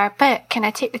questions are, but can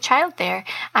I take the child there?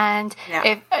 And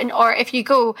if you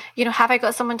go, have I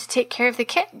got someone to take care of the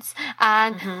kids?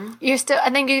 And you're still,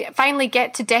 and then you finally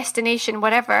get to destination,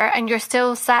 whatever, and you're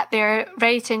still sat there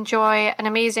ready to enjoy an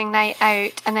amazing night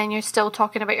out, and then you're still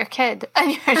talking about your kid,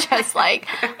 and you're just like,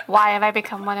 why have I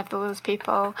become one of those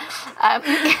people?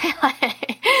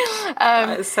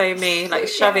 It's so me, like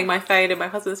shoving my phone in my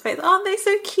husband's face. Aren't they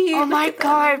so cute? Oh my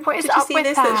God, what is up with that? Did you see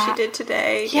this that she did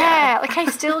today? Yeah, like I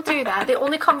still do that. The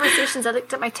only conversations, I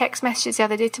looked at my text messages the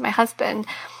other day to my husband.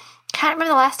 Can't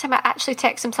remember the last time I actually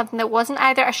texted him something that wasn't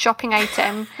either a shopping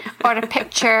item or a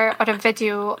picture or a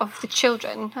video of the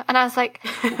children. And I was like,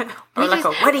 or like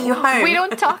when are you home? We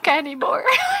don't talk anymore.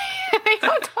 We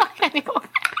don't talk anymore.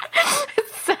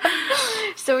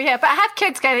 So yeah, but I have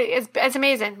kids, guys. It's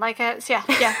amazing. Like wouldn't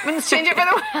change it for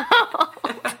the world.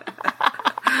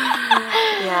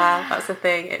 Yeah, that's the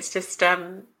thing. It's just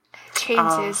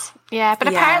changes. Yeah, but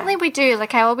apparently we do.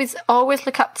 Like I always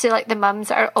look up to like the mums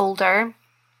that are older,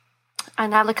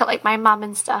 And I look at like my mum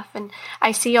and stuff, and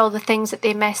I see all the things that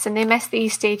they miss, and they miss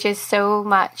these stages so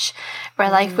much, where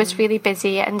life was really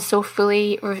busy and so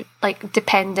fully like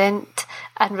dependent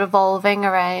and revolving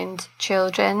around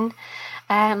children.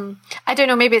 I don't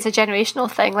know, maybe it's a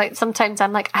generational thing. Like sometimes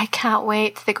I'm like, I can't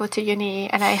wait till they go to uni,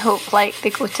 and I hope like they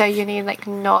go to a uni like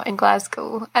not in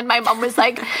Glasgow. And my mum was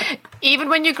like, even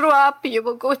when you grow up, you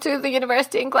will go to the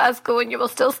university in Glasgow and you will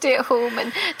still stay at home.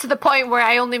 And to the point where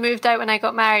I only moved out when I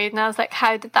got married, and I was like,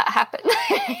 how did that happen?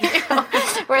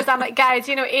 Whereas I'm like, guys,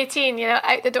 18,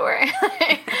 out the door.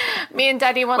 Me and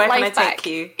Daddy want life back. Where can I take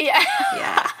you? Yeah.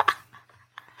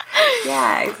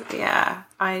 Yeah.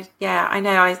 I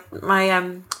know.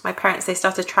 My parents, they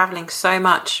started traveling so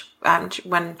much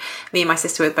when me and my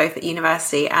sister were both at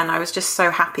university, and I was just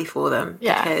so happy for them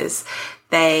because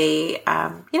they,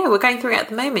 were going through it at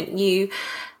the moment. You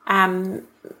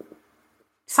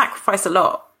sacrifice a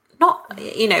lot. Not,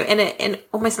 in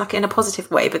almost like in a positive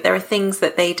way, but there are things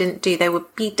that they didn't do. There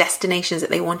would be destinations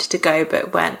that they wanted to go,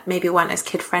 but weren't as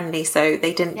kid friendly, so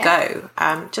they didn't go.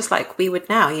 Just like we would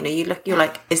now, you're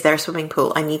like, is there a swimming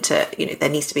pool? I need to, there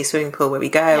needs to be a swimming pool where we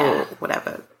go or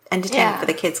whatever. Entertainment for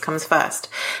the kids comes first,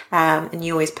 and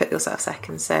you always put yourself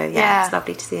second. So it's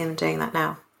lovely to see them doing that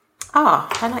now.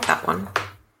 I like that one.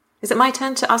 Is it my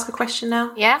turn to ask a question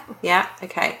now? Yeah. Yeah.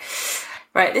 Okay.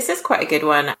 Right. This is quite a good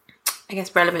one. I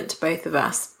guess relevant to both of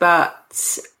us, but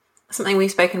something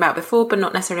we've spoken about before, but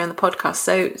not necessarily on the podcast.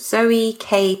 So Zoe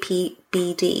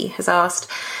KPBD has asked,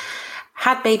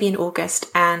 had baby in August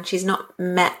and she's not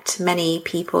met many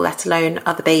people, let alone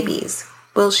other babies.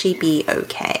 Will she be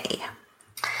okay?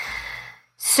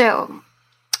 So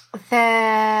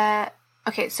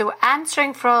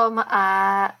answering from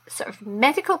a sort of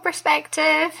medical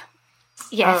perspective,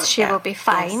 yes, she will be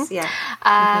fine. Yes,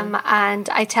 and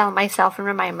I tell myself and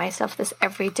remind myself this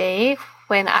every day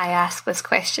when I ask this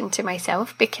question to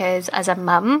myself, because as a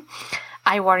mum,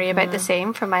 I worry about the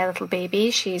same for my little baby.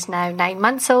 She's now 9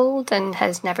 months old and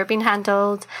has never been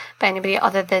handled by anybody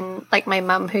other than like my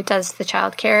mum, who does the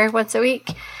childcare once a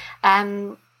week.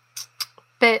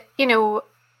 But,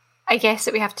 I guess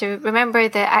that we have to remember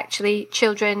that actually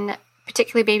children,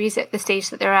 particularly babies at the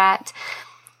stage that they're at,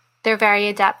 they're very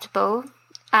adaptable,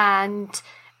 and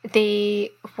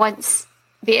once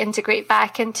they integrate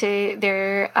back into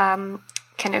their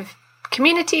kind of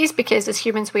communities, because as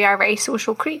humans we are very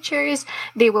social creatures,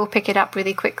 they will pick it up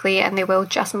really quickly and they will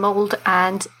just mold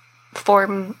and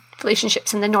form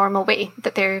relationships in the normal way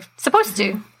that they're supposed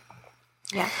to.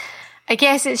 Yeah. I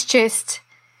guess it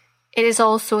is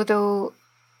also though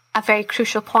a very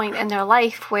crucial point in their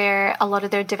life where a lot of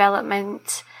their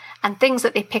development and things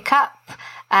that they pick up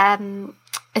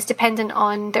is dependent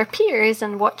on their peers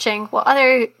and watching what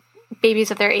other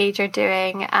babies of their age are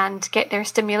doing and get their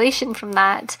stimulation from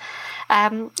that.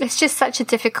 It's just such a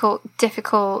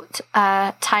difficult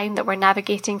time that we're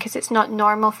navigating, because it's not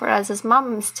normal for us as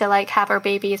mums to like have our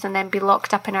babies and then be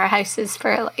locked up in our houses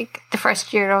for like the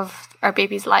first year of our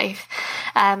baby's life.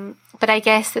 But I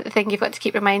guess that the thing you've got to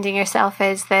keep reminding yourself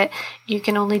is that you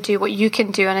can only do what you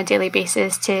can do on a daily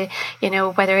basis to,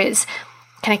 whether it's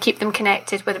kind of keep them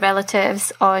connected with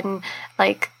relatives on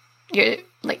like your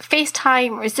like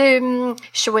FaceTime or Zoom,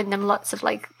 showing them lots of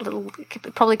like little,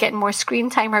 probably getting more screen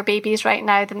time, our babies right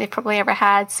now, than they've probably ever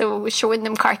had. So showing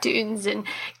them cartoons and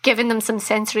giving them some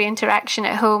sensory interaction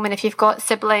at home. And if you've got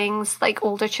siblings, like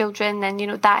older children, then,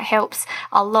 that helps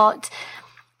a lot.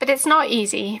 But it's not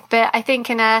easy. But I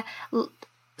think in a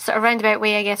sort of roundabout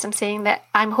way, I guess I'm saying that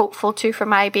I'm hopeful too for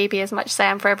my baby as much as I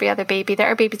am for every other baby, that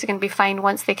our babies are going to be fine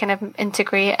once they kind of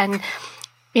integrate. And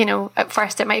at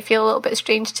first it might feel a little bit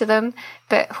strange to them,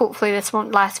 but hopefully this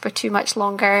won't last for too much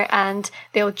longer and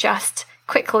they'll just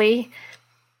quickly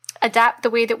adapt the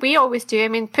way that we always do. I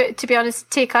mean, to be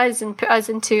honest, take us and put us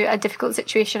into a difficult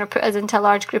situation or put us into a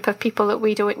large group of people that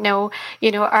we don't know,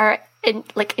 our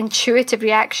intuitive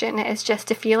reaction is just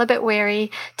to feel a bit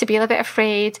wary, to be a little bit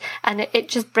afraid, and it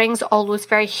just brings all those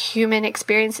very human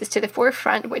experiences to the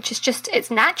forefront, which is just, it's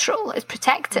natural, it's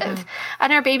protective.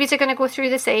 And our babies are going to go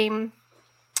through the same,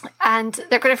 and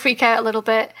they're going to freak out a little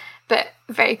bit, but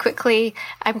very quickly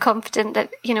I'm confident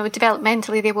that,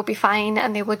 developmentally they will be fine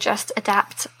and they will just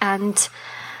adapt, and,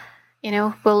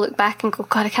 we'll look back and go,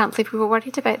 God, I can't believe we were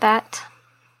worried about that.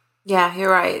 Yeah, you're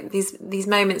right. These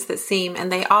moments that seem,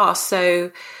 and they are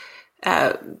so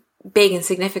big and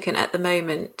significant at the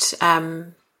moment.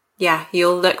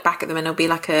 You'll look back at them and it'll be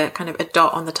like a kind of a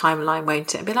dot on the timeline,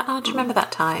 won't it? And be like, oh, do you remember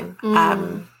that time?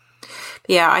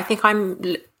 I think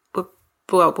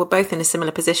we're both in a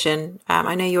similar position.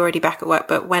 I know you're already back at work,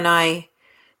 but when I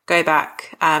go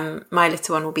back. My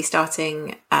little one will be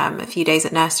starting a few days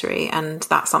at nursery, and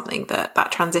that's something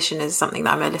that transition is something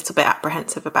that I'm a little bit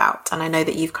apprehensive about. And I know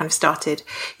that you've kind of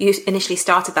you initially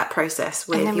started that process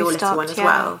with your little one as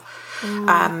well.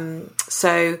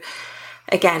 So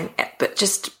again, but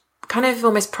just kind of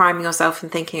almost priming yourself and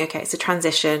thinking, okay, it's a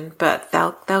transition, but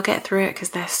they'll get through it because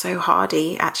they're so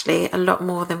hardy, actually, a lot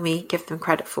more than we give them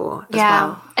credit for as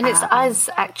well. And it's us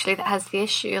actually that has the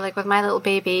issue. Like with my little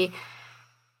baby,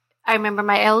 I remember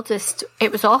my eldest,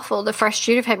 it was awful. The first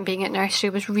year of him being at nursery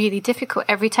was really difficult.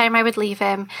 Every time I would leave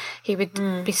him, he would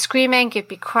be screaming, he'd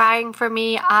be crying for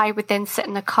me. I would then sit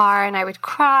in the car and I would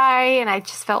cry, and I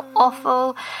just felt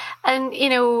awful. And, you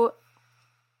know,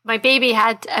 my baby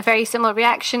had a very similar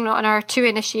reaction on our 2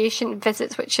 initiation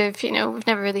visits, which have, you know, we've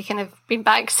never really kind of been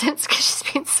back since because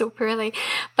she's been so poorly.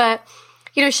 But,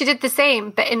 you know, she did the same.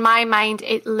 But in my mind,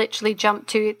 it literally jumped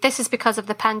to, this is because of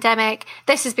the pandemic.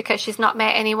 This is because she's not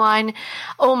met anyone.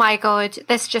 Oh my God,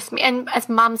 this just me. And as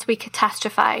mums, we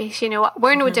catastrophize, you know,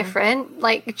 we're no different.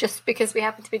 Like, just because we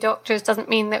happen to be doctors doesn't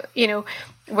mean that, you know,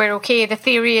 we're okay. The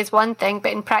theory is one thing,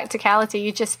 but in practicality,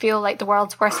 you just feel like the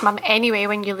world's worst mum anyway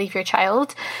when you leave your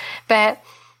child. But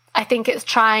I think it's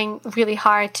trying really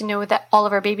hard to know that all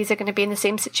of our babies are going to be in the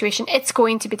same situation. It's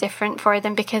going to be different for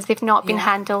them because they've not been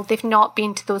handled. They've not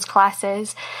been to those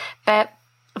classes. But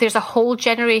there's a whole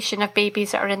generation of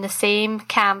babies that are in the same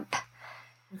camp.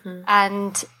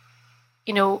 And,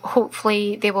 you know,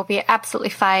 hopefully they will be absolutely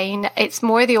fine. It's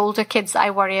more the older kids that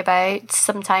I worry about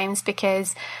sometimes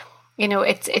because, you know,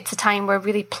 it's a time where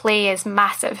really play is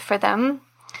massive for them.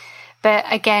 But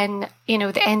again, you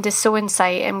know, the end is so in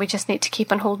sight, and we just need to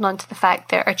keep on holding on to the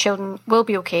fact that our children will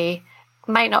be okay.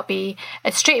 Might not be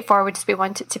as straightforward as we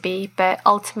want it to be, but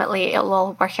ultimately it'll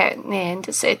all work out in the end.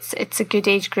 It's a good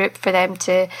age group for them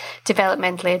to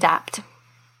developmentally adapt.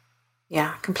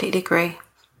 Yeah, completely agree.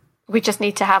 We just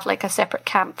need to have like a separate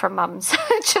camp for mums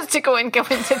just to go into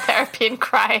therapy and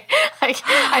cry. Like,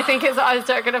 I think it's us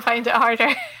that are going to find it harder.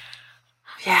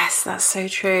 Yes, that's so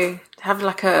true. Have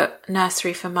like a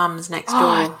nursery for mums next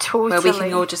door, totally. where we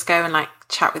can all just go and like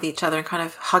chat with each other and kind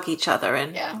of hug each other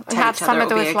and and tell have each some other of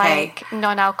those it'll be okay. like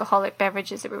non-alcoholic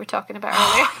beverages that we were talking about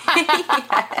earlier.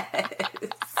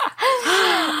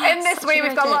 In this way,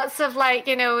 we've got lots of like,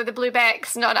 you know, the Blue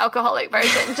Becks non-alcoholic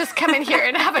version. Just come in here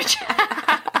and have a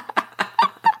chat.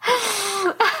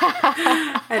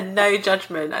 And no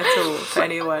judgment at all for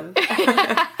anyone.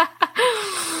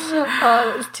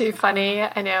 Oh, that's too funny.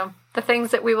 I know. The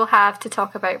things that we will have to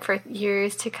talk about for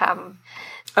years to come.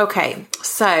 Okay,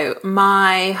 so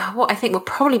what I think will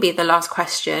probably be the last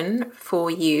question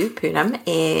for you, Poonam,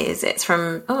 it's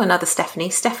from another Stephanie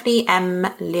M.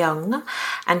 Leung,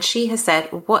 and she has said,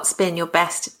 what's been your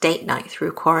best date night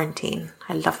through quarantine?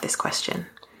 I love this question.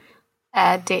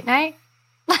 Date night?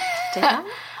 Date night?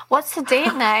 What's the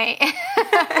date night?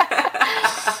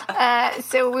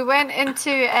 So we went into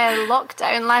a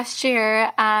lockdown last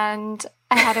year and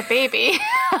I had a baby.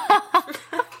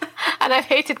 And I've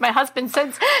hated my husband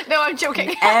since. No, I'm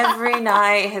joking. Every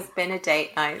night has been a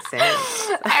date night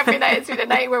since. Every night has been a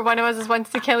night where one of us has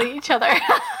wanted to kill each other.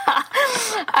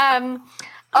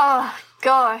 Oh,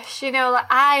 gosh. You know, like,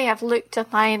 I have looked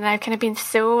online and I've kind of been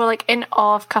so like in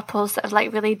awe of couples that have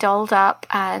like really dolled up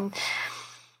and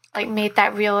like made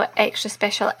that real extra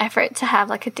special effort to have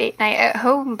like a date night at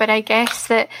home. But I guess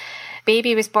that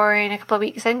baby was born a couple of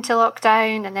weeks into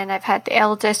lockdown, and then I've had the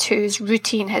eldest whose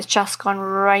routine has just gone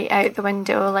right out the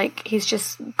window. Like, he's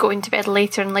just going to bed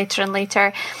later and later and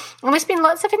later. And there's been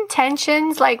lots of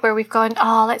intentions, like where we've gone,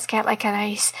 let's get like a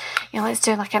nice, let's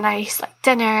do like a nice like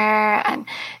dinner and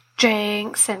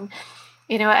drinks, and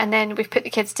and then we've put the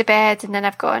kids to bed, and then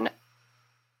I've gone,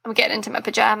 I'm getting into my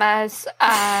pajamas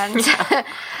and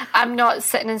I'm not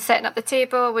sitting up the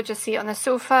table. We'll just sit on the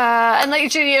sofa and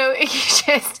like,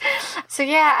 so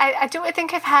yeah, I don't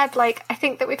think I've had I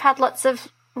think that we've had lots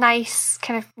of nice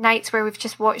kind of nights where we've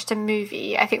just watched a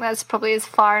movie. I think that's probably as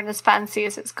far and as fancy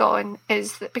as it's gone,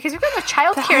 because we've got no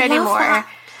childcare anymore.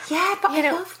 Yeah, but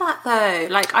I love that though.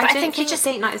 Like, I don't think just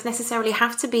date nights necessarily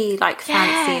have to be like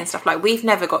fancy and stuff. Like, we've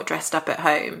never got dressed up at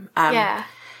home.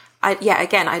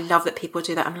 Again, I love that people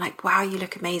do that. I'm like, wow, you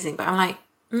look amazing. But I'm like,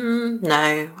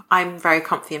 no, I'm very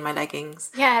comfy in my leggings.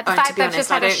 Yeah, the fact to be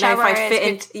honest, I don't know if I'd fit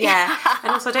into. Yeah,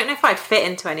 and also I don't know if I'd fit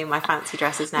into any of my fancy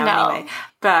dresses now anyway.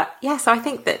 But yeah, so I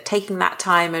think that taking that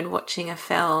time and watching a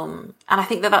film, and I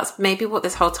think that that's maybe what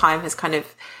this whole time has kind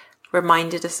of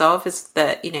reminded us of, is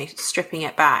that stripping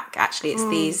it back. Actually, it's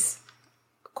these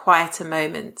quieter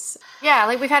moments. Yeah,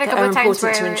 like we've had a couple of times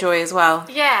where important to enjoy as well.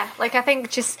 Yeah, like I think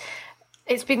just.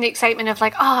 it's been the excitement of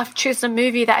like, oh, I've chosen a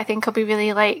movie that I think will be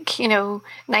really like, you know,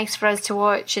 nice for us to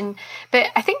watch.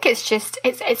 But I think it's just,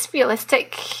 it's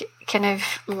realistic kind of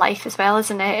life as well,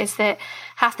 isn't it? Is that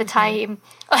half the time,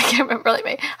 like I remember like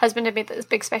my husband had made this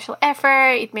big special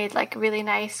effort. He'd made like a really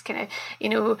nice kind of, you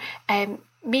know,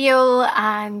 meal,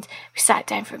 and we sat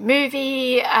down for a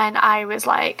movie, and I was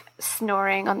like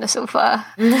snoring on the sofa.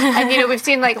 And, you know, we've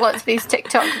seen like lots of these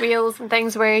TikTok reels and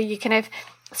things where you kind of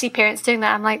see parents doing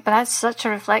that. I'm like, but that's such a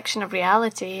reflection of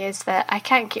reality, is that I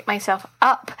can't keep myself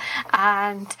up,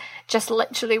 and just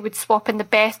literally would swap in. The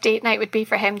best date night would be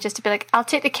for him just to be like, I'll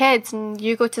take the kids and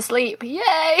you go to sleep.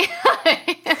 Yay!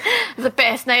 The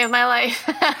best night of my life.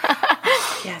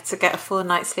 Yeah, to get a full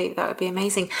night's sleep, that would be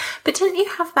amazing. But didn't you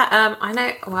have that, I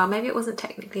know, well, maybe it wasn't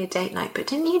technically a date night, but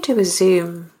didn't you do a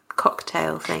Zoom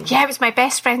cocktail thing? Yeah, it was my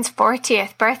best friend's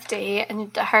 40th birthday,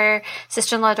 and her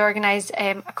sister-in-law had organised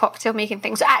a cocktail making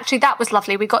thing. So actually that was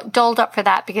lovely. We got dolled up for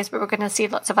that because we were going to see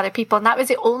lots of other people, and that was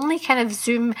the only kind of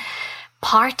Zoom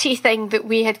party thing that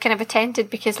we had kind of attended,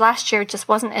 because last year just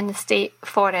wasn't in the state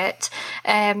for it.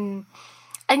 And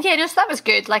yeah, no, so that was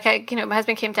good. Like, you know, my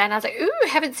husband came down, I was like, ooh, I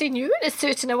haven't seen you in a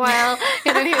suit in a while.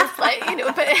 You know, he was like, you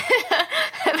know, but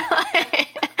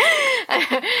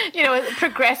you know,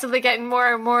 progressively getting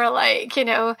more and more like, you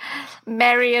know,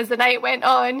 merry as the night went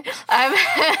on.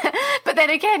 But then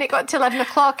again, it got to 11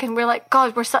 o'clock and we're like,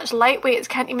 God, we're such lightweights,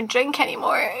 can't even drink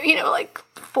anymore. You know, like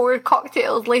 4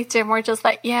 cocktails later, and we're just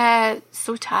like, yeah,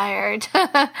 so tired. And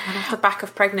off the back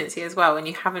of pregnancy as well, when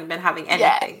you haven't been having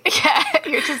anything. Yeah,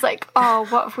 you're just like, oh,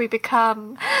 what have we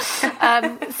become?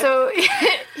 So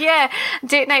yeah,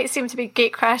 date nights seem to be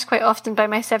gate crashed quite often by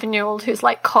my 7-year-old, who's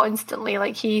like constantly,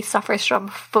 like, he suffers from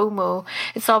FOMO.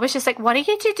 It's always just like, what are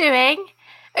you two doing?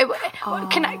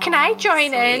 Can I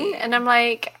join in? And I'm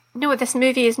like, no, this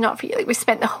movie is not for you. Like, we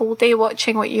spent the whole day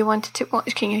watching what you wanted to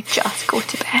watch. Can you just go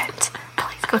to bed?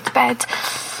 Please go to bed.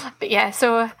 But yeah,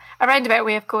 so a roundabout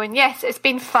way of going, yes, it's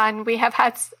been fun. We have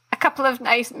had a couple of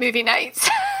nice movie nights.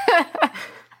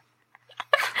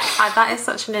 That is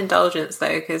such an indulgence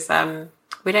though, because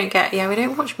we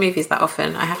don't watch movies that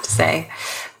often, I have to say.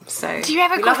 So do you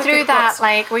ever go through that,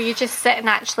 like, where you just sit and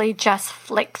actually just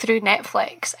flick through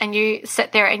Netflix, and you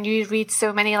sit there and you read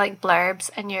so many like blurbs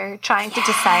and you're trying to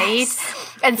decide,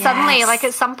 and suddenly, like,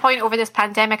 at some point over this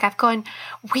pandemic, I've gone,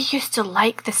 we used to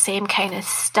like the same kind of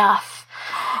stuff.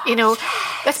 You know,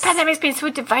 this pandemic's been so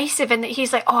divisive, and that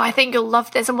he's like, oh, I think you'll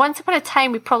love this. And once upon a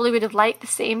time, we probably would have liked the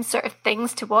same sort of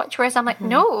things to watch. Whereas I'm like,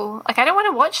 no, like, I don't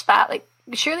want to watch that. Like,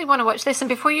 you surely want to watch this. And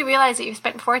before you realise that you've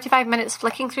spent 45 minutes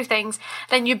flicking through things,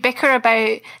 then you bicker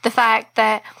about the fact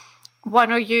that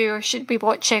one or you should be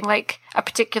watching like a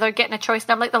particular, getting a choice.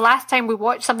 And I'm like, the last time we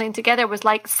watched something together was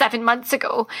like 7 months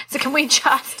ago. So can we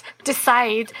just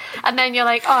decide? And then you're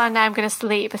like, oh, now I'm going to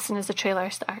sleep as soon as the trailer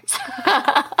starts.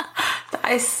 That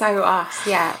is so us.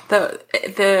 Yeah.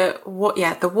 The what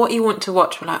you want to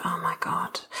watch. We're like, oh my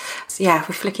God. So yeah,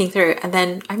 we're flicking through. And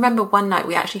then I remember one night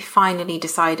we actually finally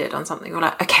decided on something. We're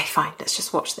like, okay, fine, let's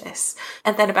just watch this.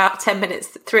 And then about 10 minutes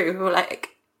through, we were like,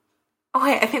 oh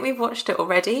wait, I think we've watched it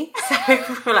already. So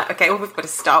we're like, okay, well, we've got to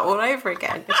start all over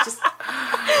again. It's just,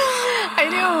 I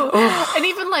know. And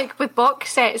even like with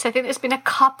box sets, I think there's been a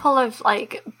couple of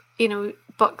like, you know,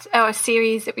 books or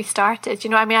series that we started. You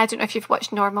know, I mean, I don't know if you've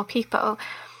watched Normal People,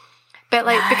 but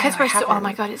like, no, because we're so, oh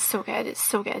my God, it's so good. It's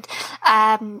so good.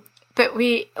 But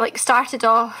we like started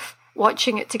off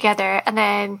watching it together, and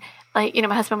then, like, you know,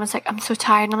 my husband was like, I'm so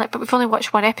tired. And I'm like, but we've only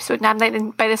watched one episode. And I'm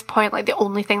like, by this point, like, the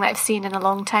only thing that I've seen in a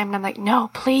long time. And I'm like, no,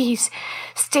 please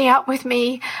stay up with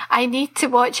me. I need to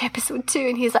watch episode 2.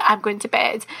 And he's like, I'm going to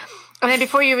bed. And then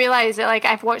before you realise it, like,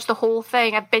 I've watched the whole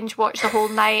thing. I've binge watched the whole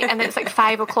night. And then it's like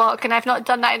 5 o'clock. And I've not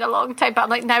done that in a long time. But I'm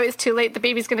like, now it's too late. The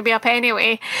baby's going to be up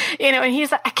anyway. You know, and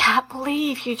he's like, I can't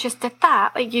believe you just did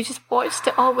that. Like, you just watched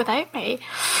it all without me.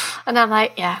 And I'm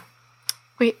like, yeah.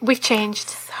 We've changed.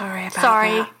 Sorry about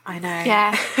that. I know.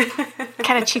 Yeah.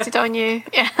 Kind of cheated on you.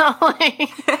 Yeah.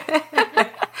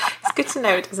 It's good to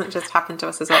know it doesn't just happen to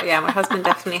us as well. Yeah, my husband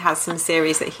definitely has some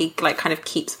series that he like kind of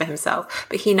keeps for himself,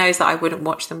 but he knows that I wouldn't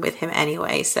watch them with him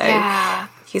anyway. So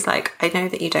he's like, I know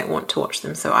that you don't want to watch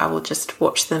them, so I will just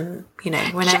watch them, you know,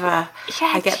 whenever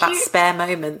I get that spare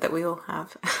moment that we all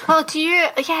have. Well, do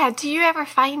you ever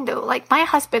find though, like my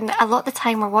husband, a lot of the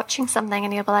time we're watching something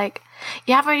and he'll be like,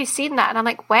 yeah, I've already seen that. And I'm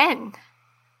like, when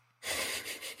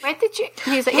did you?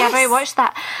 And he's like, yeah, I've already watched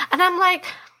that. And I'm like,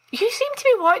 you seem to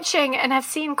be watching and have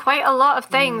seen quite a lot of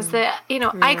things that, you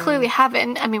know, I clearly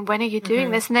haven't. I mean, when are you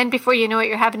doing this? And then before you know it,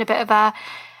 you're having a bit of a,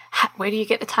 where do you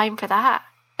get the time for that?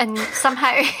 And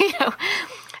somehow, you know,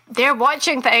 they're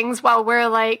watching things while we're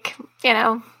like, you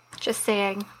know, just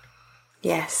saying.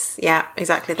 Yes, yeah,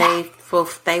 exactly. Yeah.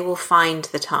 They will find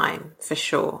the time for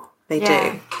sure. They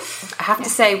Yeah. do. I have to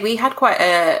say we had quite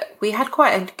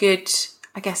a good,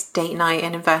 I guess, date night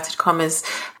in inverted commas.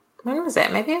 When was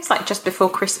it? Maybe it was like just before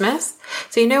Christmas.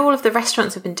 So you know all of the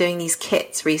restaurants have been doing these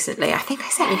kits recently. I think I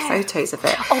sent you photos of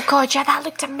it. Oh god, yeah, that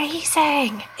looked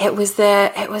amazing. It was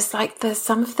like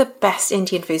some of the best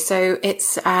Indian food. So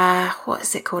it's what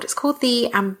is it called? It's called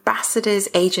the Ambassadors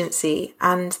Agency,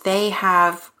 and they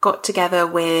have got together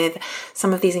with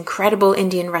some of these incredible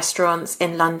Indian restaurants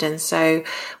in London. So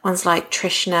ones like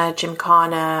Trishna,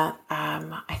 Gymkhana,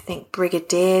 I think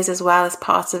Brigadier's as well as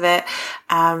part of it.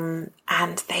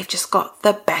 And they've just got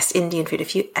the best Indian food.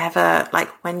 If you ever, like,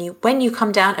 when you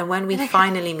come down and when we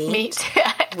finally meet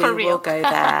we will go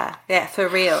there. Yeah, for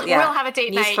real. Yeah, we'll have a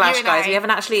date night. Newsflash, guys. We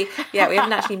haven't actually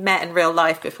met in real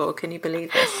life before. Can you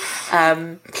believe this?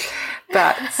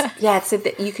 But yeah, so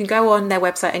that you can go on their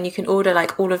website and you can order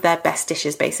like all of their best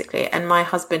dishes basically. And my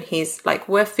husband, he's like,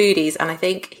 we're foodies, and I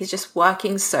think he's just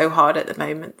working so hard at the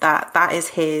moment that is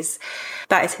his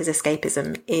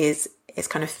escapism is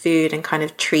kind of food and kind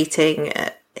of treating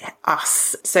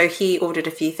us. So he ordered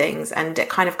a few things, and it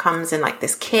kind of comes in like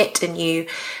this kit, and you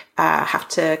have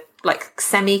to like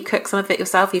semi-cook some of it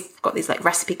yourself. You've got these like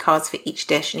recipe cards for each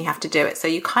dish, and you have to do it. So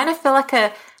you kind of feel like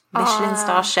a Michelin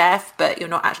star chef, but you're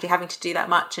not actually having to do that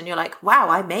much, and you're like, wow,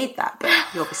 I made that, but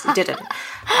you obviously didn't.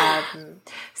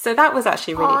 So that was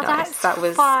actually really nice. That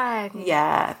was fun.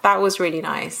 Yeah, that was really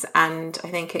nice. And I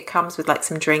think it comes with like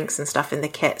some drinks and stuff in the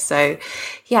kit. So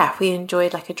yeah, we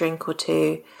enjoyed like a drink or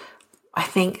two. I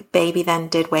think baby then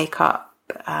did wake up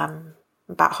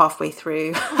about halfway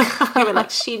through. We were like,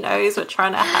 she knows we're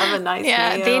trying to have a nice meal.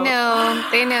 Yeah, they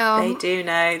know.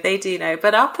 They do know.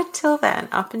 But up until then,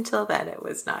 it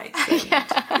was nice.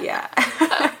 And, yeah.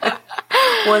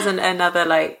 Wasn't another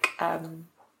like,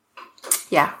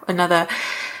 another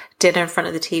dinner in front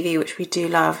of the TV, which we do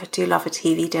love. I do love a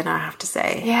TV dinner, I have to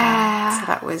say. Yeah. So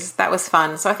that was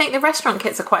fun. So I think the restaurant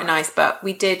kits are quite nice, but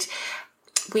we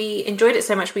enjoyed it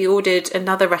so much we ordered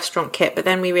another restaurant kit, but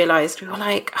then we realised, we were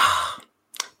like,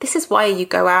 this is why you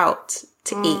go out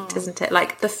to eat, isn't it?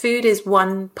 Like the food is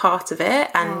one part of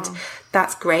it, and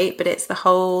that's great, but it's the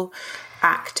whole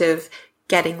act of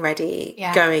getting ready,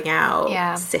 going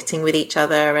out, sitting with each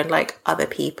other and like other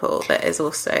people that is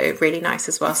also really nice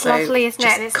as well. It's lovely, isn't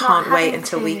it? It's can't wait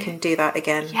until we can do that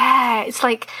again. Yeah, it's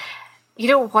like you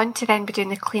don't want to then be doing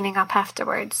the cleaning up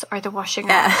afterwards or the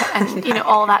washing up and you know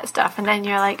all that stuff, and then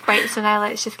you're like, right, so now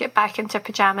let's just get back into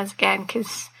pajamas again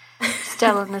because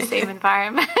still in the same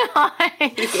environment. But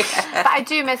I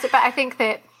do miss it. But I think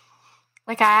that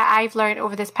like I've learned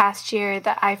over this past year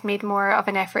that I've made more of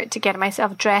an effort to get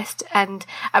myself dressed, and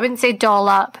I wouldn't say doll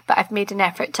up, but I've made an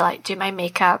effort to like do my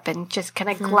makeup and just kind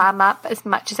of glam up as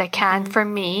much as I can for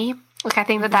me. Like I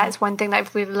think that that's one thing that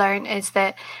I've really learned, is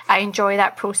that I enjoy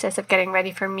that process of getting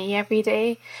ready for me every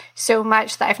day so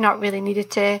much that I've not really needed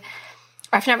to, or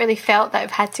I've not really felt that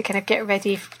I've had to kind of get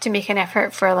ready to make an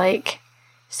effort for like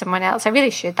someone else. I really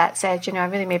should, that said, you know, I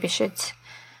really maybe should.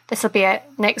 This will be it.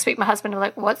 Next week my husband will be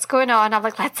like, what's going on? I'm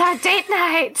like, let's have date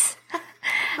night.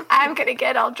 I'm going to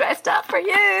get all dressed up for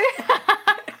you.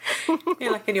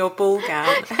 You're like in your ball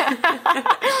gown.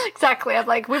 Exactly. I'm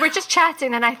like, we were just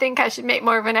chatting and I think I should make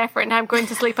more of an effort, and I'm going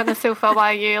to sleep on the sofa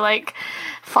while you like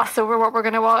fuss over what we're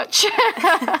going to watch.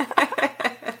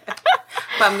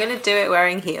 But I'm going to do it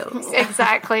wearing heels.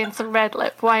 Exactly, and some red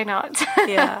lip. Why not?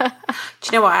 Yeah. Do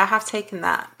you know what? I have taken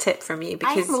that tip from you,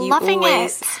 because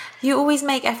you always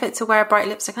make effort to wear a bright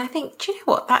lipstick. And I think, do you know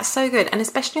what? That's so good. And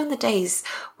especially on the days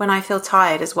when I feel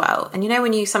tired as well. And you know,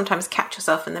 when you sometimes catch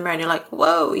yourself in the mirror and you're like,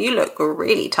 whoa, you look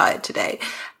really tired today.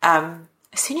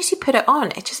 As soon as you put it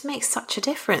on, it just makes such a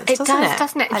difference,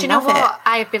 doesn't it? Do you know what?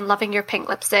 I've been loving your pink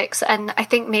lipsticks, and I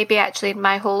think maybe actually in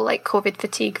my whole like COVID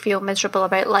fatigue, feel miserable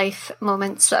about life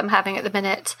moments that I'm having at the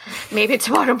minute, maybe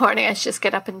tomorrow morning I should just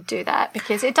get up and do that,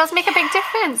 because it does make a big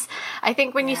difference. I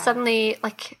think when you suddenly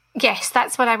like, yes,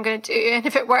 that's what I'm going to do, and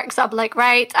if it works, I'll be like,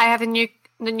 right, I have the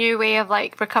new way of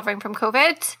like recovering from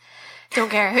COVID.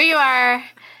 Don't care who you are.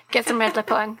 Get some red lip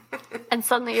on, and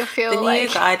suddenly you'll feel the like... new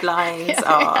guidelines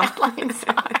are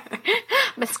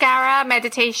mascara,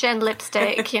 meditation,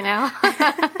 lipstick, you know.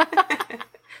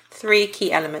 3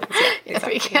 key elements. Yeah,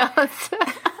 exactly. 3 key elements.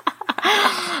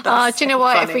 Do you know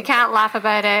what? Funny. If we can't laugh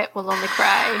about it, we'll only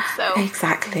cry. So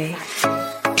exactly.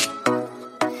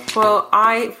 Well,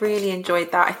 I really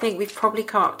enjoyed that. I think we've probably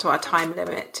come up to our time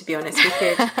limit, to be honest. We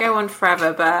could go on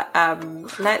forever, but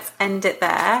let's end it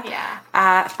there.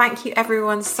 Yeah. Thank you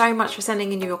everyone so much for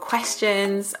sending in your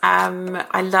questions.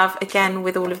 I love, again,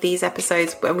 with all of these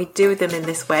episodes, when we do them in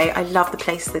this way, I love the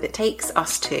place that it takes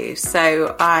us to.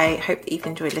 So I hope that you've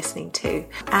enjoyed listening too.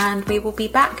 And we will be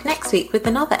back next week with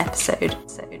another episode.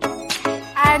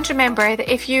 And remember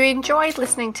that if you enjoyed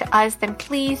listening to us, then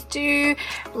please do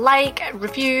like,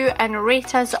 review and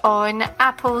rate us on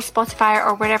Apple, Spotify,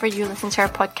 or wherever you listen to our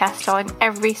podcast on.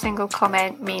 Every single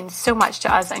comment means so much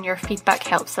to us, and your feedback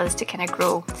helps us to kind of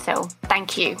grow. So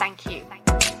thank you.